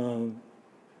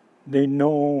 they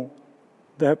know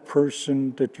that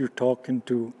person that you're talking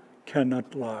to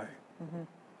cannot lie.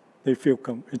 They feel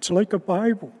it's like a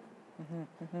Bible.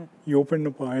 You open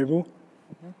the Bible,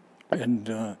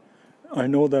 and I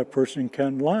know that person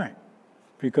can't lie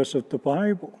because of the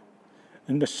Bible.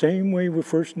 In the same way with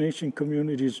First Nation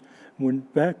communities,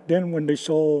 back then when they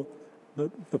saw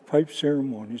the pipe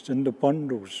ceremonies and the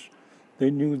bundles, they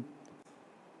knew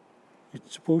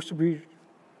it's supposed to be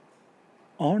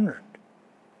honored.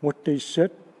 What they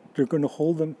said, they're going to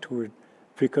hold them to it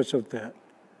because of that.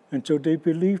 And so they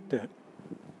believed that.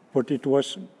 But it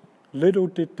wasn't. Little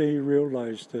did they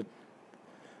realize that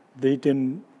they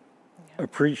didn't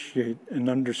appreciate and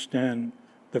understand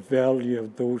the value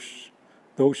of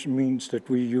those means that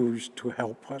we use to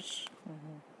help us.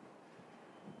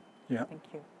 Yeah.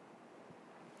 Thank you.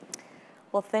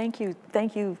 Well, thank you.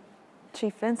 Thank you,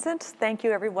 Chief Vincent. Thank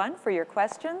you, everyone, for your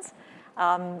questions.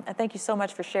 And thank you so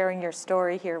much for sharing your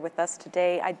story here with us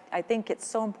today. I think it's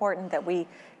so important that we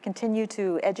continue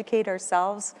to educate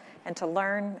ourselves and to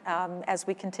learn as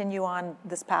we continue on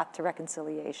this path to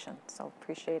reconciliation. So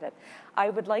appreciate it. I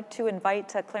would like to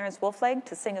invite Clarence Wolfleg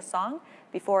to sing a song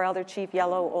before Elder Chief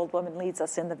Yellow Old Woman leads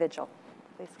us in the vigil.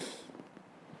 Please. I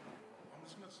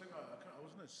was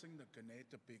going to sing the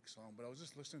Ganeta Peak song, but I was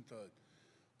just listening to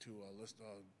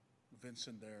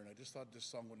Vincent there, and I just thought this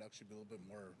song would actually be a little bit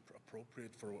more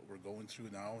appropriate for what we're going through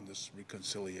now in this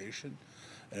reconciliation.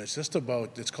 And it's just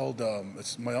about, it's called,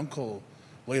 it's my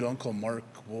late uncle Mark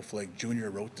Wolfleg Jr.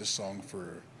 wrote this song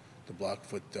for the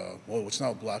Blackfoot, well, it's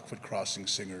now Blackfoot Crossing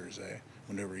Singers,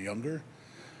 when they were younger.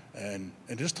 And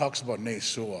it just talks about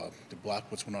Nesua, the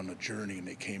Blackfoots went on a journey and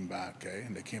they came back,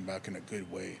 and they came back in a good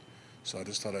way. So I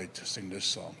just thought I'd sing this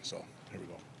song, so here we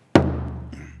go.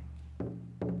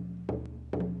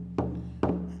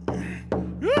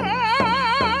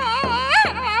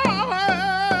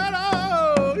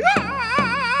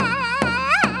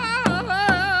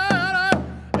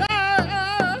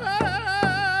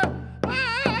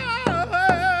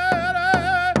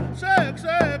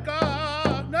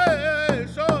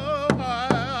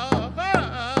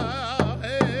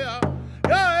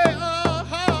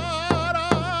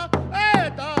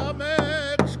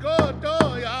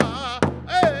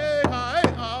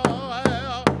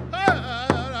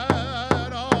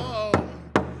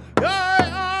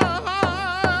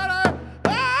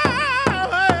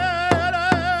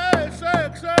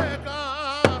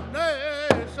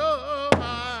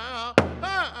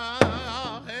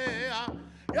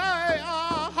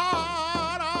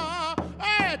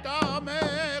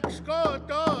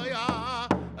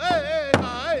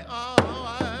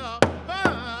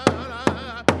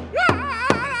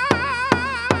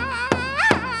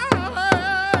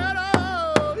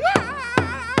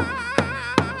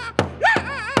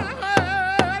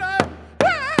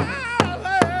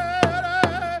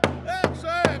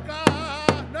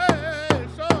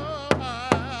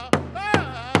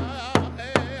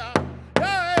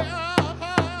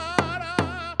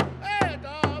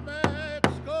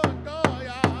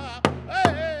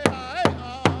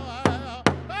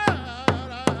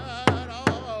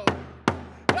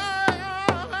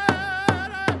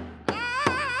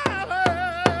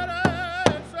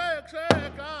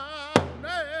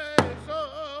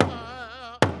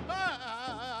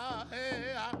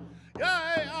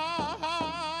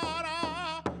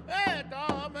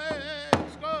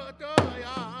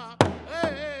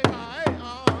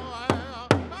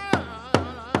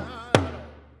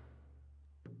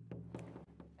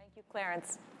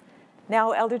 Clarence.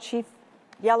 Now, Elder Chief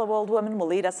Yellow Old Woman will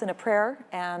lead us in a prayer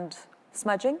and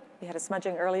smudging. We had a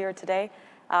smudging earlier today.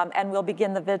 And we'll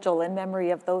begin the vigil in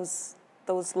memory of those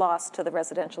lost to the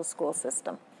residential school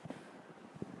system.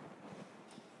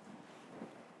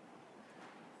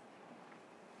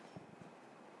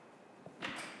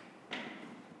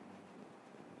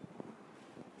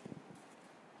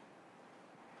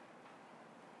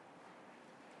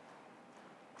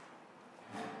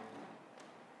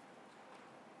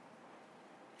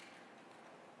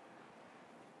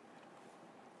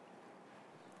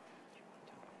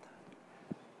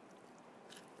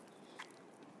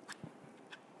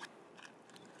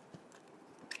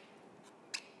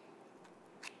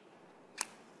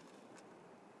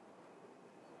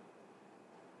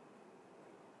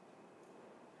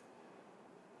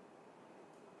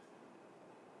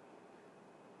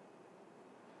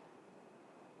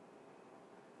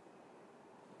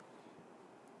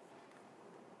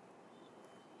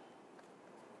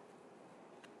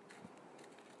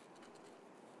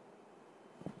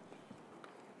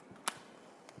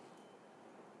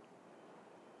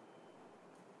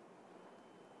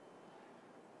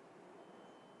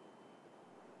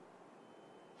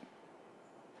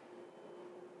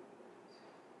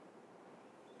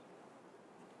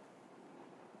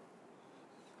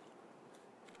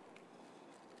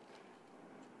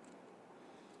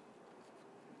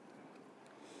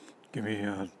 Give me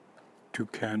 2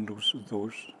 candles of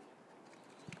those.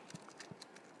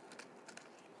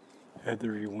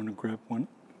 Heather, you want to grab one?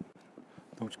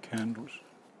 Those candles.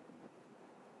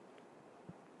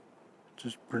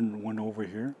 Just bring one over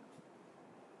here.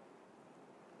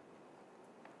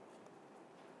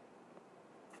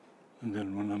 And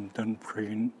then when I'm done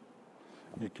praying,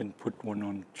 you can put one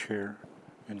on the chair,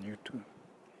 and you too.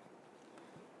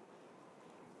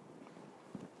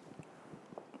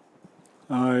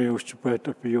 Ai, o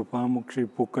stupeta pio pamuksi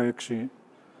pukaiksi.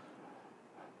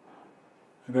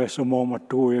 Vesa moma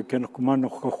tu ja ken kumano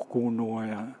kakkuno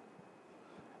ja.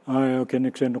 Ai, o ken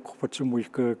iksen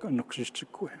kupatsemuika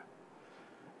anoksistiko.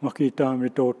 Makita mi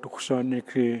totuksa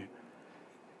nikri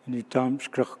ni tam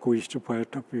skrakku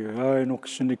stupeta pio. Ai,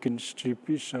 noksinikin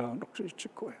stipisa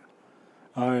anoksistiko.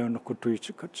 Ai,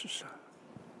 onokutuitsikatsusa.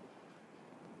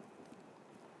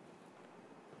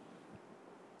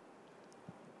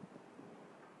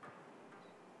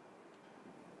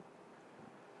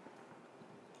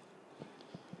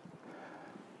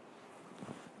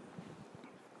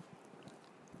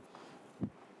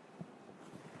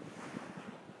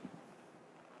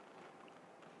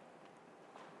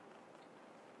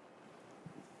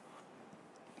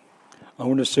 I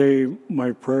want to say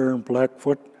my prayer in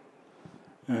Blackfoot,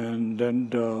 and then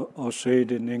I'll say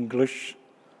it in English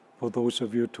for those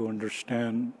of you to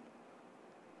understand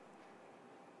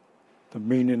the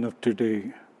meaning of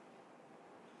today,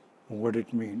 what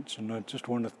it means. And I just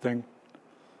want to thank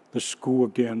the school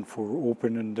again for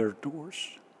opening their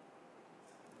doors.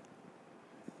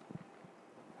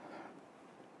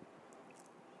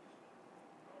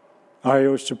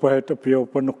 Ayo sepaheta pio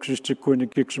panoksistiku ni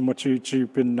kiksumachichi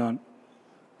pinnan.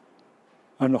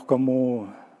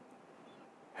 Anokamo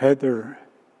Heather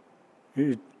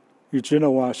I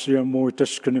tinawasia mo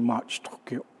itaskani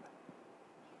matstokyo.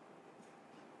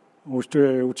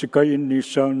 Uste utikai ni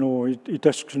sano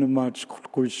itaskani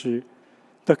matskokuisi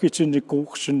takitini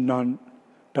koksinnan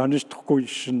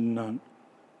tanistokuisinnan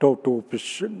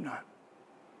totopissinnan.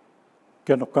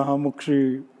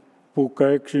 Kanokahamuksi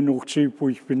pukaiksi nuksi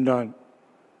puispinnan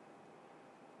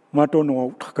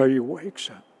matono takai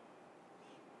waiksa.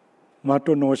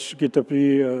 Matonos kita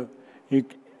pi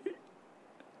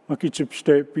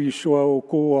makitsipste pi sua o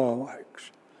koa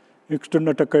waiks.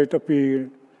 Ikstuna takaita pi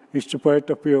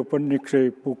istipaita pi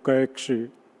opannikse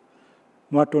pukaiksi.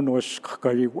 Matonos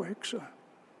kakai waiksa.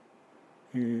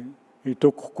 I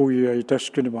tokukuia I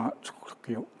taskini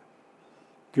maatsukio.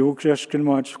 Kiuksi askini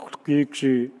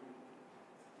maatsukiksi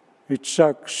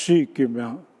itsak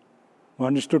siikimia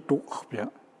manistutukpia.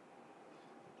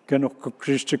 Kenokka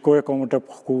kristikoja kamata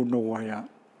pukunuaya.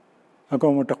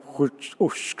 Akamata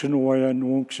uskinuaya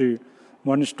nuunksi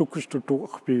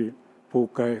manistukustutukpi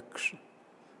pukaiksi.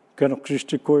 Kenok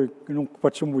kristikoja nuk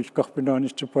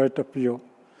patsumuiskahpinaanisti paitapio.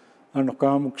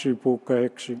 Anokaamuksi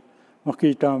pukaiksi.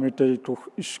 Makita mitä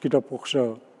iskita puksa.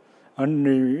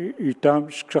 Anni itam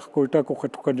iskahkoita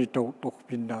kokatukani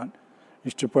tautukpinaan.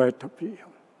 Isti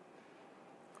paitapio.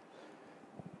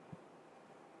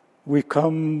 We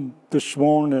come this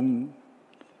morning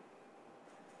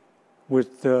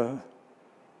with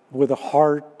a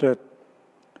heart that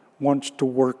wants to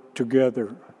work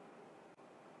together.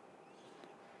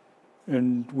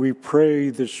 And we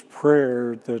pray this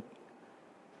prayer that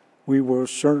we will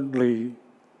certainly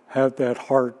have that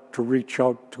heart to reach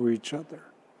out to each other.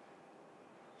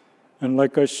 And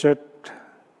like I said,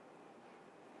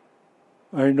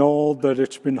 I know that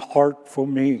it's been hard for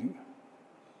me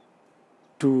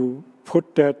to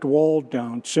put that wall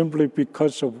down simply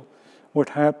because of what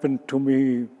happened to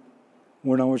me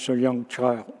when I was a young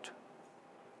child.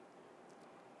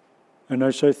 And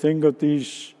as I think of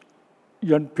these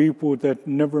young people that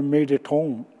never made it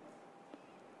home,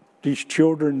 these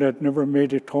children that never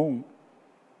made it home,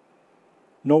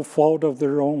 no fault of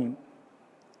their own,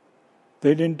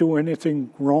 they didn't do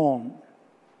anything wrong.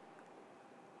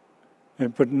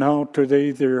 But now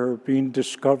today they are being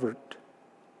discovered.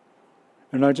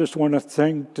 And I just want to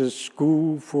thank the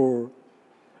school for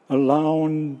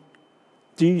allowing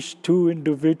these two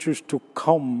individuals to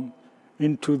come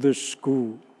into the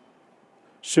school,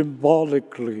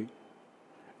 symbolically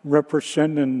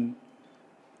representing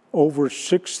over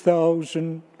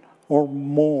 6,000 or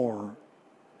more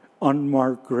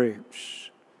unmarked graves.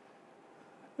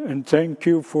 And thank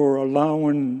you for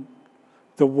allowing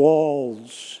the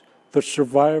walls, the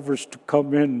survivors to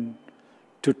come in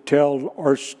to tell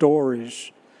our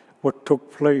stories, what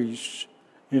took place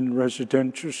in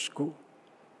residential school.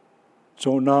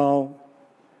 So now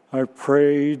I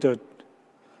pray that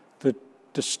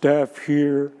the staff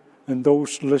here and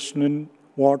those listening,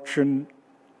 watching,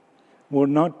 will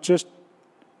not just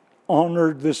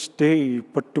honor this day,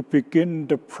 but to begin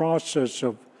the process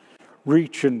of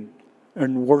reaching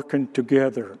and working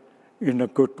together in a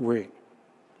good way.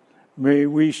 May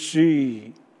we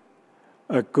see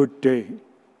a good day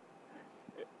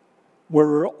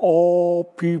where all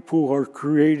people are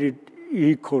created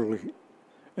equally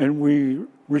and we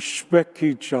respect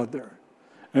each other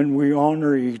and we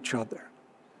honor each other.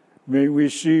 May we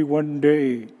see one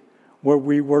day where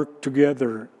we work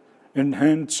together,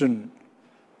 enhancing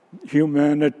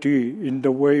humanity in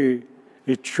the way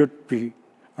it should be,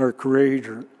 our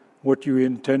Creator, what you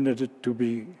intended it to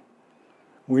be.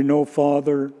 We know,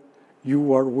 Father,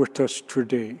 you are with us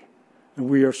today, and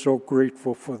we are so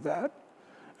grateful for that.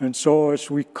 And so as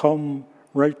we come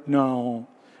right now,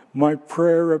 my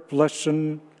prayer of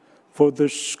blessing for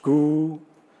this school,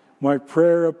 my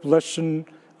prayer of blessing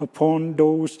upon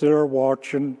those that are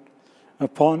watching,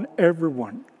 upon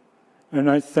everyone. And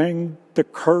I thank the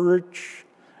courage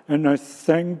and I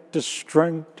thank the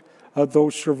strength of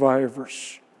those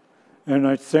survivors. And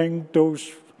I thank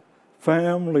those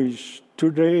families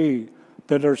today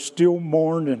that are still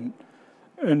mourning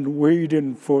and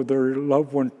waiting for their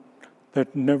loved one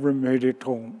that never made it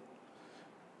home.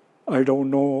 I don't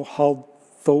know how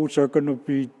those are going to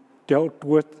be dealt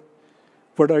with,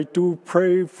 but I do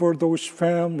pray for those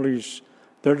families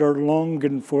that are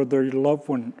longing for their loved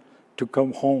one to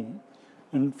come home.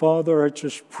 And Father, I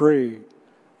just pray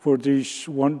for these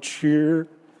ones here.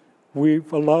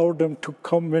 We've allowed them to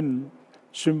come in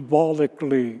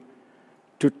symbolically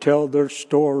to tell their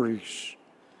stories,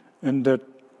 and that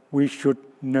we should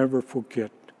never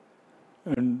forget.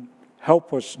 And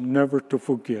help us never to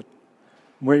forget.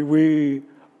 May we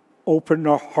open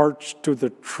our hearts to the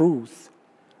truth,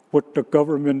 what the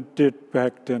government did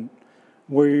back then.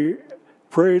 We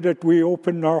pray that we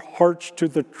open our hearts to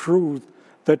the truth,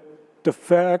 that the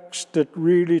facts that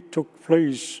really took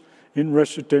place in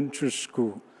residential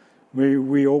school. May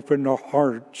we open our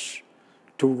hearts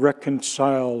to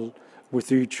reconcile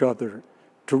with each other,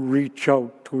 to reach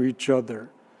out to each other,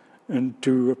 and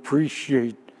to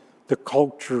appreciate the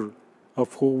culture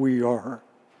of who we are.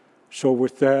 So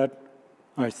with that,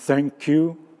 I thank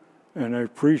you, and I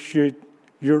appreciate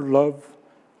your love,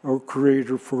 our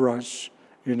Creator, for us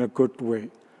in a good way.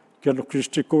 Kiano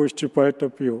Kristi ko istipai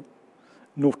tapio,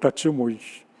 no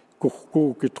tatsumois,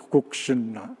 kuku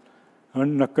kitukuksinna,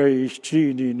 anna kai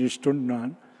ischini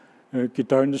nistunnan,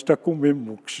 kita nista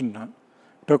kumimuksinna,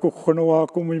 takukonawa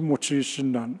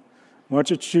kumimutsisinnan,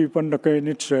 machichipan na kai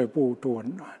nitsa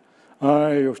putuanna.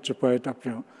 Ay, istipai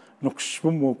tapio,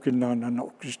 noksumukinana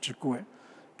no Kristi ko.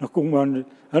 Nakuman,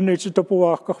 ani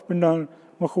sitapuwa kakpinan,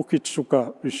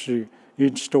 makukitsuka bisi,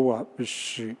 instowa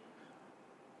bisi.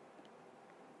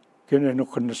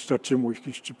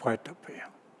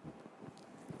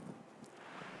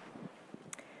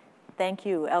 Thank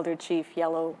you, Elder Chief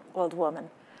Yellow Old Woman.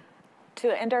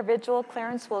 To end our vigil,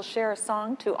 Clarence will share a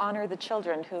song to honor the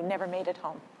children who never made it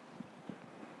home.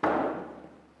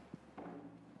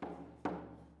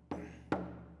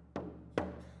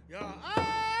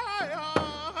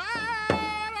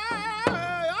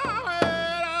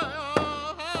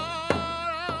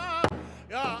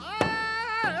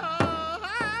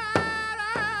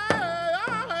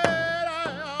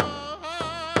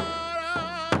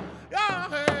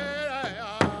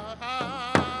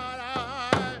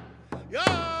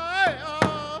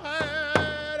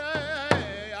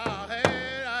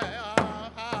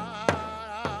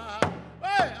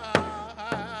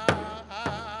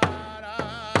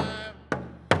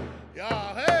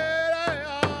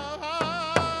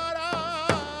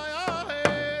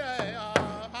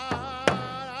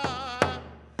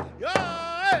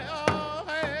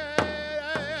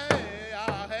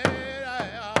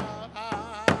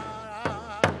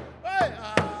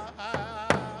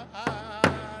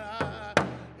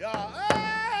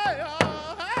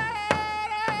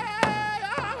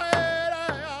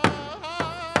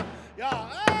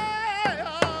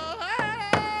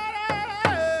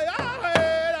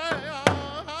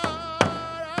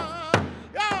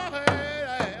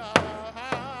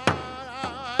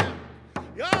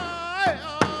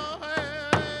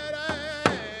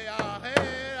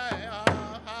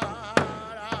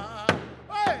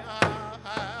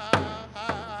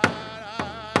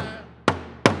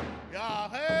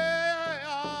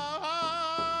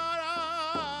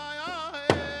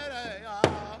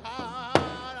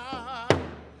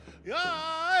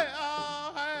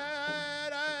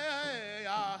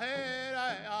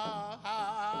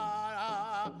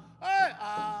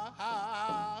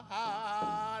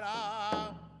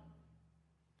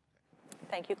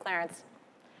 Thank you, Clarence.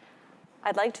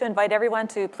 I'd like to invite everyone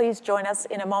to please join us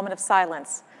in a moment of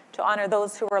silence to honor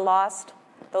those who were lost,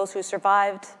 those who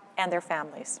survived, and their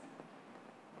families.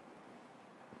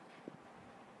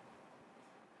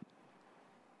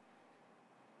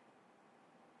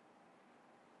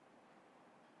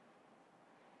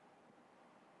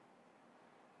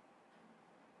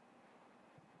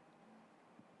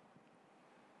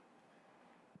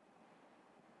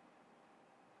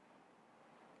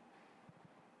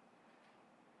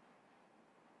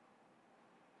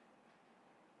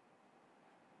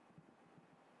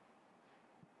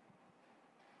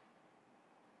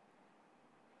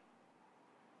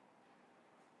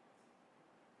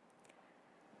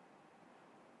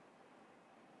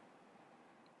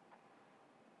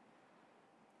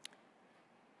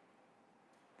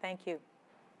 Thank you.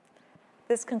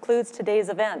 This concludes today's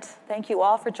event. Thank you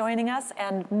all for joining us,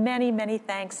 and many, many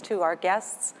thanks to our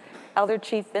guests, Elder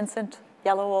Chief Vincent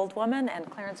Yellow Old Woman and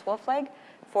Clarence Wolfleg,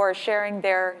 for sharing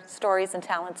their stories and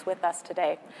talents with us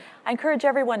today. I encourage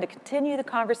everyone to continue the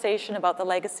conversation about the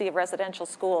legacy of residential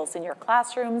schools in your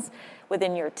classrooms,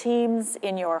 within your teams,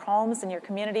 in your homes, in your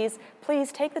communities.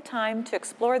 Please take the time to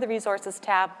explore the resources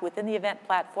tab within the event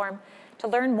platform to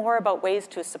learn more about ways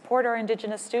to support our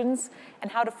Indigenous students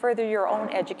and how to further your own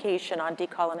education on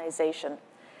decolonization.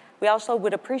 We also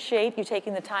would appreciate you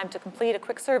taking the time to complete a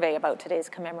quick survey about today's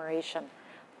commemoration.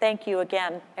 Thank you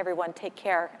again, everyone. Take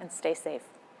care and stay safe.